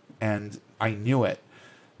 And I knew it.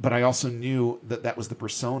 But I also knew that that was the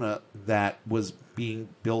persona that was being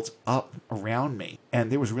built up around me.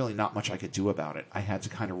 And there was really not much I could do about it. I had to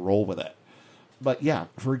kind of roll with it. But yeah,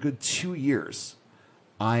 for a good 2 years,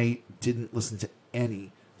 I didn't listen to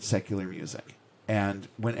any secular music. And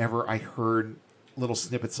whenever I heard little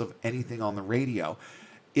snippets of anything on the radio,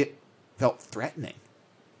 it felt threatening.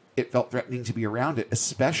 It felt threatening to be around it,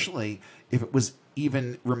 especially if it was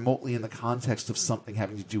even remotely in the context of something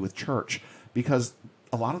having to do with church. Because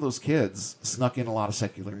a lot of those kids snuck in a lot of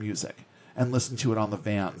secular music and listened to it on the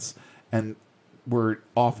vans and were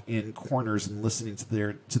off in corners and listening to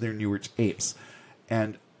their newer tapes.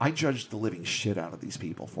 And I judged the living shit out of these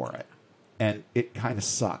people for it. And it kind of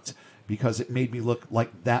sucked because it made me look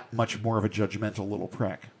like that much more of a judgmental little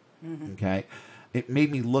prick. Mm-hmm. Okay? It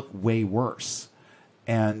made me look way worse.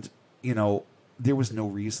 And, you know, there was no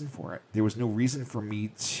reason for it. There was no reason for me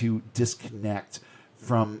to disconnect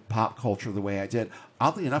from pop culture the way I did.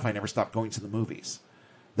 Oddly enough, I never stopped going to the movies.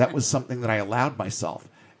 That was something that I allowed myself,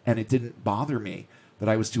 and it didn't bother me that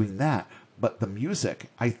I was doing that. But the music,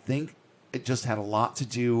 I think it just had a lot to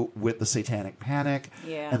do with the satanic panic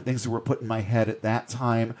and things that were put in my head at that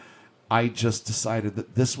time. I just decided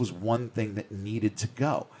that this was one thing that needed to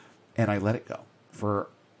go, and I let it go for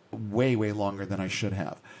way, way longer than I should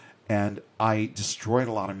have. And I destroyed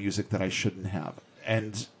a lot of music that I shouldn't have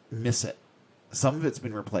and miss it. Some of it's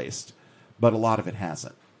been replaced, but a lot of it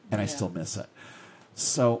hasn't, and I still miss it.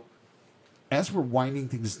 So as we're winding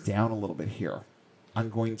things down a little bit here, I'm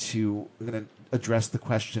going to address the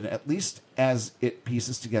question, at least as it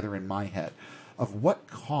pieces together in my head, of what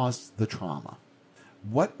caused the trauma.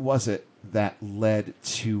 What was it that led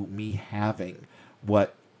to me having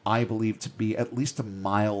what I believe to be at least a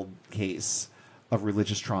mild case of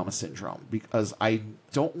religious trauma syndrome? Because I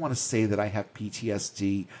don't want to say that I have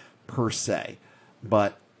PTSD per se,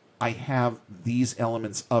 but I have these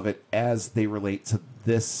elements of it as they relate to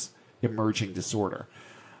this emerging disorder.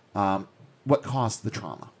 What caused the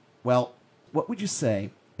trauma? Well, what would you say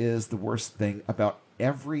is the worst thing about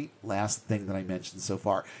every last thing that I mentioned so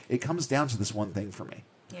far? It comes down to this one thing for me.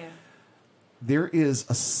 Yeah. There is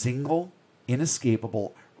a single,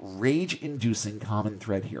 inescapable, rage-inducing common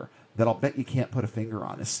thread here that I'll bet you can't put a finger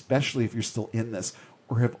on, especially if you're still in this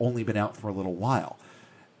or have only been out for a little while.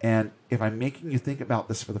 And if I'm making you think about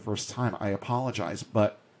this for the first time, I apologize,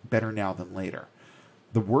 but better now than later.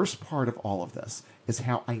 The worst part of all of this is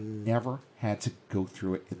how I never had to go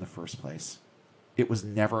through it in the first place. It was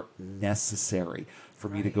never necessary for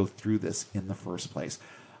me to go through this in the first place.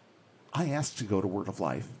 I asked to go to Word of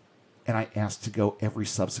Life, and I asked to go every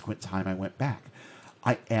subsequent time I went back.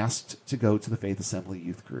 I asked to go to the Faith Assembly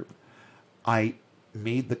Youth Group. I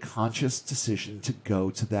made the conscious decision to go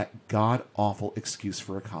to that god-awful excuse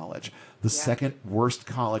for a college, the second worst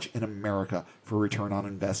college in America for return on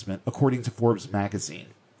investment, according to Forbes magazine.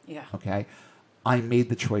 Yeah. Okay? I made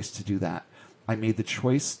the choice to do that. I made the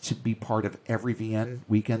choice to be part of every VN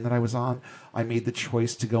weekend that I was on. I made the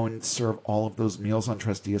choice to go and serve all of those meals on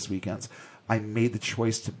Tres Dias weekends. I made the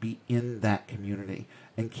choice to be in that community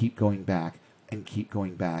and keep going back and keep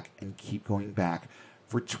going back and keep going back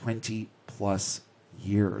for 20 plus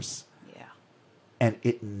years. Yeah. And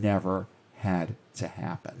it never had to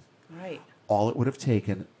happen. Right. All it would have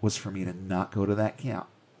taken was for me to not go to that camp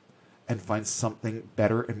and find something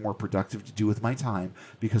better and more productive to do with my time,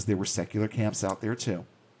 because there were secular camps out there too.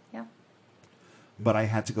 Yeah. But I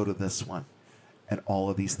had to go to this one, and all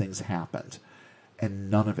of these things happened, and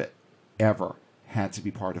none of it ever had to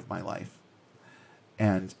be part of my life.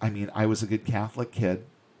 And I mean, I was a good Catholic kid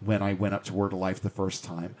when I went up to Word of Life the first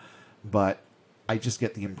time, but I just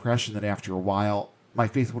get the impression that after a while, my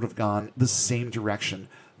faith would have gone the same direction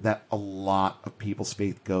that a lot of people's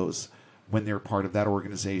faith goes when they're part of that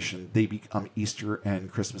organization. They become Easter and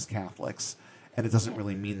Christmas Catholics, and it doesn't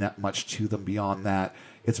really mean that much to them beyond that.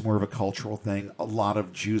 It's more of a cultural thing. A lot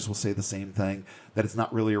of Jews will say the same thing, that it's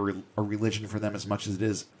not really a religion for them as much as it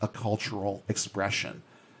is a cultural expression.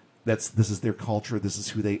 This is their culture, this is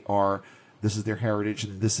who they are, this is their heritage,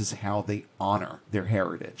 and this is how they honor their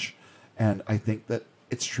heritage. And I think that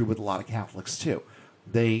it's true with a lot of Catholics too.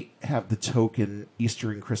 They have the token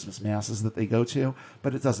Easter and Christmas masses that they go to,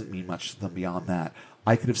 but it doesn't mean much to them beyond that.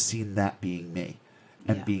 I could have seen that being me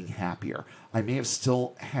and being happier. I may have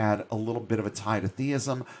still had a little bit of a tie to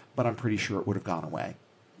theism, but I'm pretty sure it would have gone away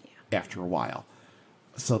after a while.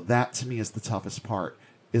 So that to me is the toughest part,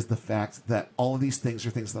 is the fact that all of these things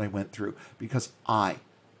are things that I went through because I,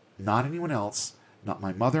 not anyone else, not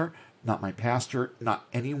my mother, not my pastor, not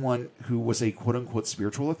anyone who was a quote-unquote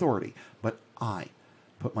spiritual authority, but I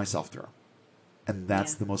put myself through. And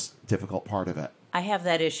that's the most difficult part of it. I have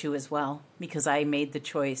that issue as well, because I made the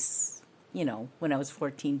choice, you know, when I was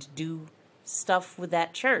 14 to do stuff with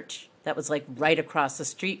that church that was like right across the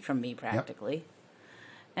street from me practically. Yep.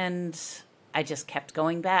 And I just kept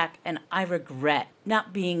going back, and I regret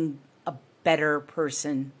not being a better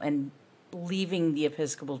person and leaving the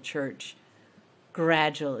Episcopal Church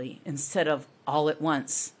gradually instead of all at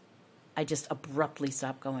once. I just abruptly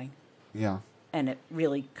stopped going. Yeah. And it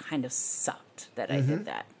really kind of sucked that I did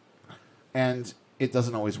that. And it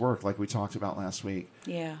doesn't always work, like we talked about last week.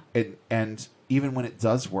 Yeah. And even when it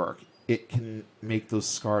does work, it can make those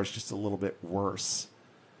scars just a little bit worse.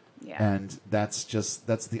 Yeah. And that's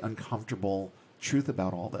the uncomfortable truth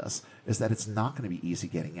about all this is that it's not going to be easy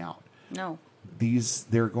getting out. No.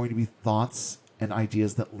 There are going to be thoughts and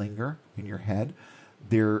ideas that linger in your head.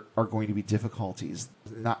 There are going to be difficulties.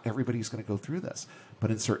 Not everybody's going to go through this,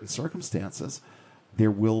 but in certain circumstances,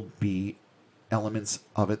 there will be elements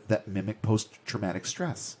of it that mimic post-traumatic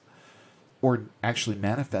stress or actually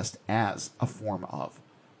manifest as a form of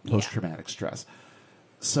post-traumatic stress.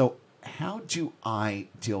 So how do I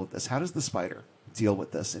deal with this? How does the spider deal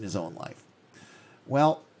with this in his own life?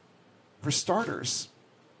 Well, for starters,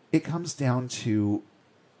 it comes down to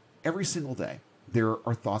every single day, there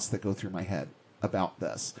are thoughts that go through my head about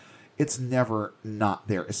this. It's never not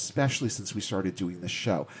there, especially since we started doing this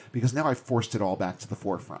show, because now I've forced it all back to the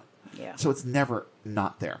forefront. Yeah. So it's never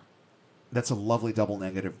not there. That's a lovely double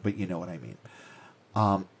negative, but you know what I mean.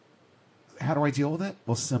 How do I deal with it?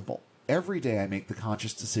 Well, simple. Every day I make the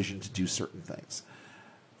conscious decision to do certain things.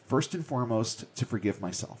 First and foremost, to forgive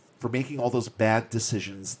myself for making all those bad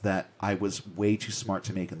decisions that I was way too smart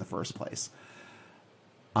to make in the first place.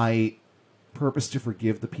 I purpose to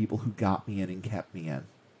forgive the people who got me in and kept me in.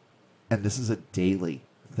 And this is a daily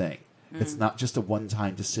thing. It's not just a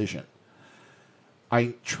one-time decision.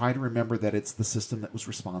 I try to remember that it's the system that was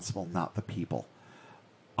responsible, not the people.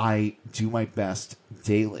 I do my best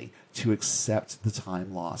daily to accept the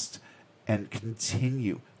time lost and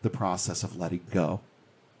continue the process of letting go.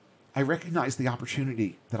 I recognize the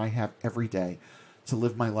opportunity that I have every day to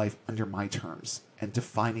live my life under my terms and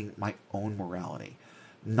defining my own morality,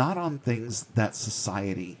 not on things that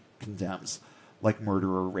society condemns, like murder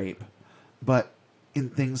or rape, but in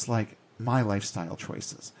things like my lifestyle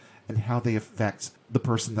choices and how they affect the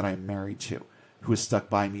person that I'm married to, who has stuck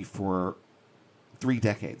by me for 3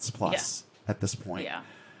 decades plus at this point. Yeah.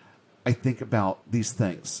 I think about these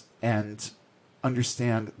things and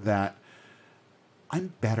understand that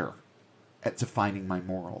I'm better at defining my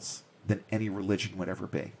morals than any religion would ever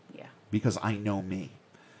be. Yeah. Because I know me.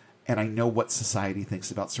 And I know what society thinks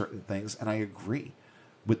about certain things, and I agree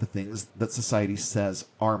with the things that society says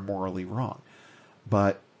are morally wrong.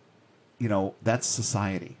 But, you know, that's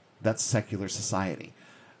society. That's secular society.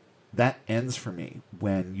 That ends for me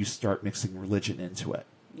when you start mixing religion into it.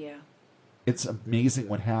 Yeah. It's amazing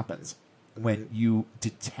what happens when you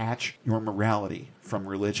detach your morality from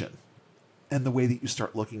religion and the way that you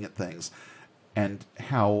start looking at things and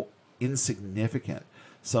how insignificant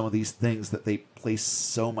some of these things that they place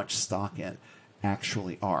so much stock in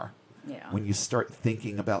actually are. Yeah. When you start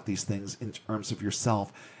thinking about these things in terms of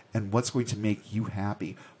yourself and what's going to make you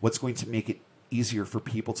happy, what's going to make it easier for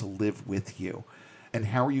people to live with you, and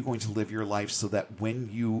how are you going to live your life so that when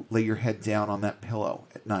you lay your head down on that pillow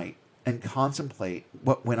at night and contemplate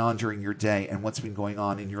what went on during your day and what's been going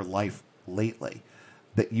on in your life lately,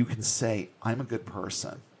 that you can say, I'm a good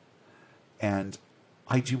person and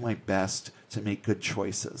I do my best to make good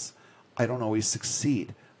choices. I don't always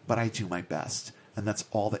succeed, but I do my best. And that's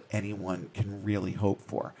all that anyone can really hope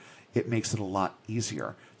for. It makes it a lot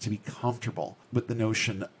easier to be comfortable with the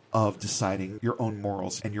notion of deciding your own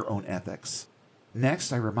morals and your own ethics.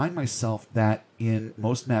 Next, I remind myself that in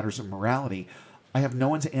most matters of morality, I have no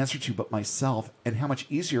one to answer to but myself, and how much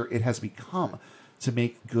easier it has become to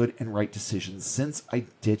make good and right decisions since I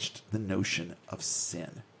ditched the notion of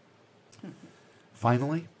sin.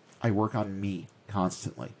 Finally, I work on me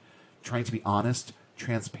constantly, trying to be honest,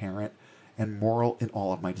 transparent, and moral in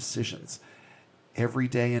all of my decisions. Every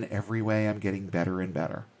day in every way, I'm getting better and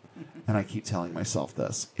better. And I keep telling myself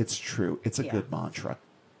this. It's true. It's a good mantra.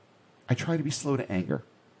 I try to be slow to anger.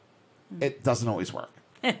 It doesn't always work.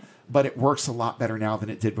 But it works a lot better now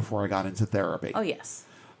than it did before I got into therapy. Oh, yes.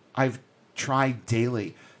 I've tried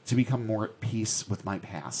daily to become more at peace with my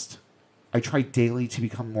past. I try daily to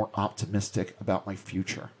become more optimistic about my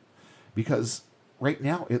future. Because right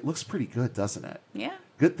now, it looks pretty good, doesn't it? Yeah.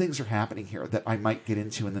 Good things are happening here that I might get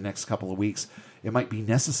into in the next couple of weeks. It might be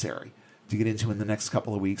necessary to get into in the next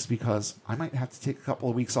couple of weeks because I might have to take a couple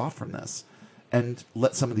of weeks off from this and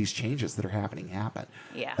let some of these changes that are happening happen.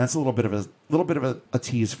 Yeah. That's a little bit of a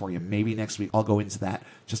tease for you. Maybe next week I'll go into that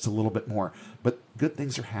just a little bit more. But good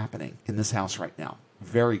things are happening in this house right now.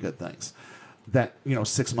 Very good things that,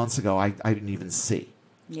 6 months ago I didn't even see.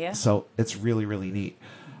 Yeah. So it's really, really neat.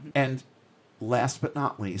 And last but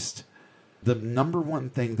not least, the number one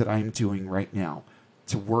thing that I'm doing right now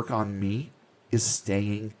to work on me is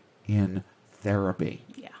staying in therapy.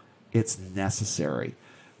 Yeah. It's necessary.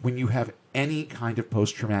 When you have any kind of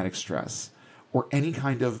post-traumatic stress or any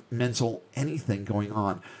kind of mental anything going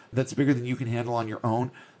on that's bigger than you can handle on your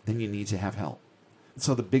own, then you need to have help.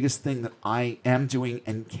 So the biggest thing that I am doing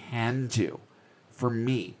and can do for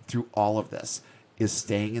me through all of this is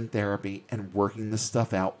staying in therapy and working this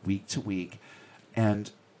stuff out week to week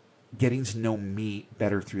and getting to know me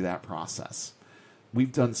better through that process.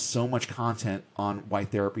 We've done so much content on why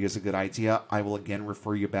therapy is a good idea. I will again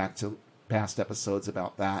refer you back to past episodes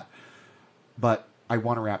about that. But I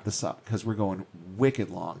want to wrap this up because we're going wicked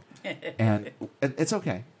long. And it's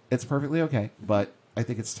okay. It's perfectly okay. But I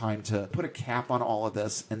think it's time to put a cap on all of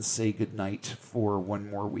this and say goodnight for one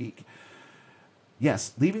more week.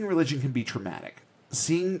 Yes, leaving religion can be traumatic.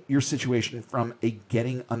 Seeing your situation from a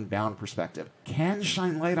getting unbound perspective can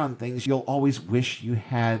shine light on things you'll always wish you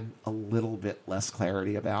had a little bit less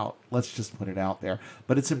clarity about. Let's just put it out there.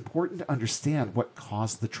 But it's important to understand what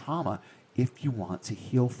caused the trauma if you want to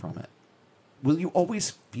heal from it. Will you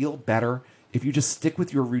always feel better if you just stick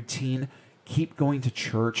with your routine, keep going to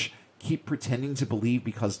church, keep pretending to believe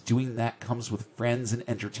because doing that comes with friends and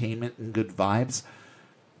entertainment and good vibes?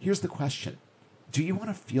 Here's the question. Do you want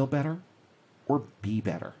to feel better or be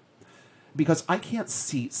better? Because I can't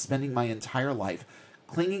see spending my entire life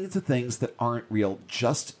clinging to things that aren't real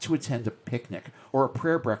just to attend a picnic or a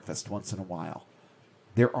prayer breakfast once in a while.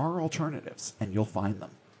 There are alternatives, and you'll find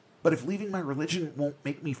them. But if leaving my religion won't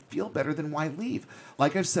make me feel better, then why leave?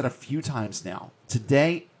 Like I've said a few times now,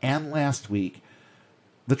 today and last week,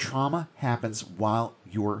 the trauma happens while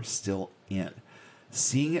you're still in.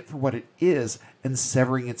 Seeing it for what it is and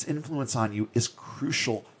severing its influence on you is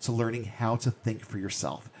crucial to learning how to think for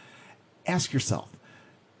yourself. Ask yourself,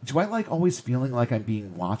 do I like always feeling like I'm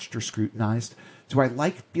being watched or scrutinized? Do I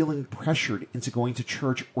like feeling pressured into going to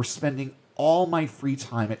church or spending all my free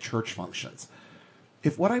time at church functions?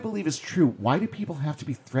 If what I believe is true, why do people have to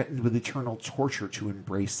be threatened with eternal torture to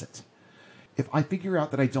embrace it? If I figure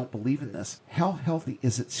out that I don't believe in this, how healthy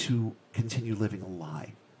is it to continue living a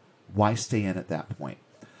lie? Why stay in at that point?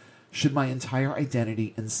 Should my entire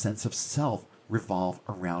identity and sense of self revolve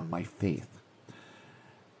around my faith?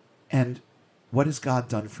 And what has God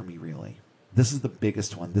done for me, really? This is the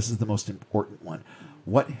biggest one. This is the most important one.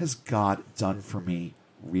 What has God done for me,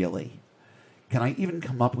 really? Can I even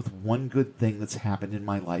come up with one good thing that's happened in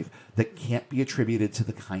my life that can't be attributed to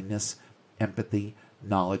the kindness, empathy,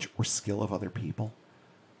 knowledge, or skill of other people?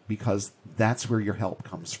 Because that's where your help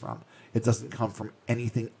comes from. It doesn't come from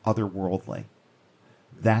anything otherworldly.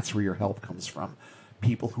 That's where your help comes from.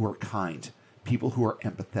 People who are kind, people who are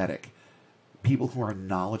empathetic, people who are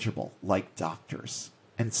knowledgeable, like doctors,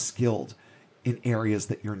 and skilled in areas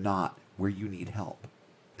that you're not, where you need help,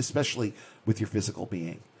 especially with your physical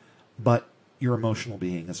being, but your emotional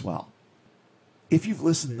being as well. If you've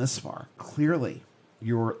listened this far, clearly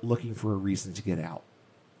you're looking for a reason to get out.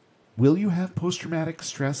 Will you have post-traumatic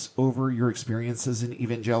stress over your experiences in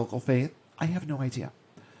evangelical faith? I have no idea.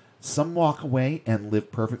 Some walk away and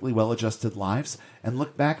live perfectly well-adjusted lives and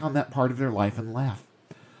look back on that part of their life and laugh.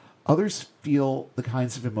 Others feel the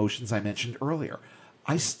kinds of emotions I mentioned earlier.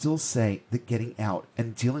 I still say that getting out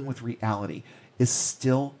and dealing with reality is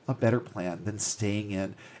still a better plan than staying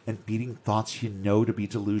in and feeding thoughts you know to be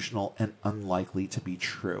delusional and unlikely to be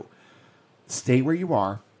true. Stay where you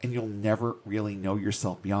are, and you'll never really know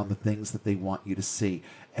yourself beyond the things that they want you to see.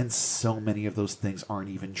 And so many of those things aren't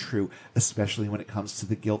even true, especially when it comes to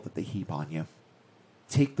the guilt that they heap on you.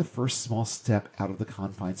 Take the first small step out of the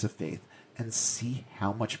confines of faith and see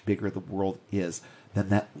how much bigger the world is than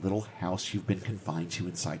that little house you've been confined to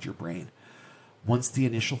inside your brain. Once the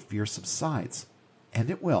initial fear subsides, and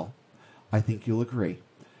it will, I think you'll agree,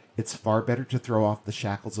 it's far better to throw off the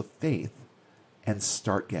shackles of faith and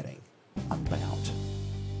start getting unbound.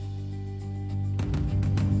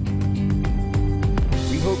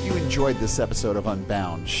 Hope you enjoyed this episode of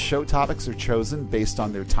Unbound. Show topics are chosen based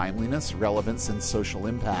on their timeliness, relevance, and social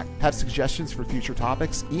impact. Have suggestions for future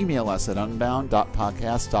topics? Email us at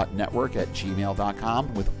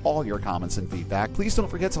unbound.podcast.network@gmail.com with all your comments and feedback. Please don't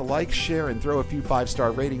forget to like, share, and throw a few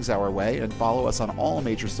 5-star ratings our way, and follow us on all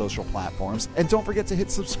major social platforms. And don't forget to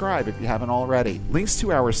hit subscribe if you haven't already. Links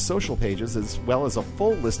to our social pages, as well as a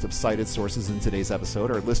full list of cited sources in today's episode,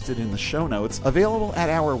 are listed in the show notes, available at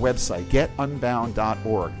our website,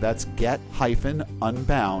 getunbound.org. That's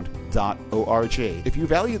get-unbound.org. If you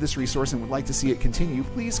value this resource and would like to see it continue,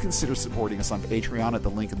 please consider supporting us on Patreon at the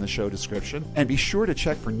link in the show description. And be sure to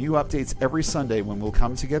check for new updates every Sunday when we'll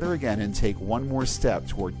come together again and take one more step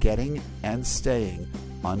toward getting and staying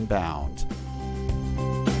unbound.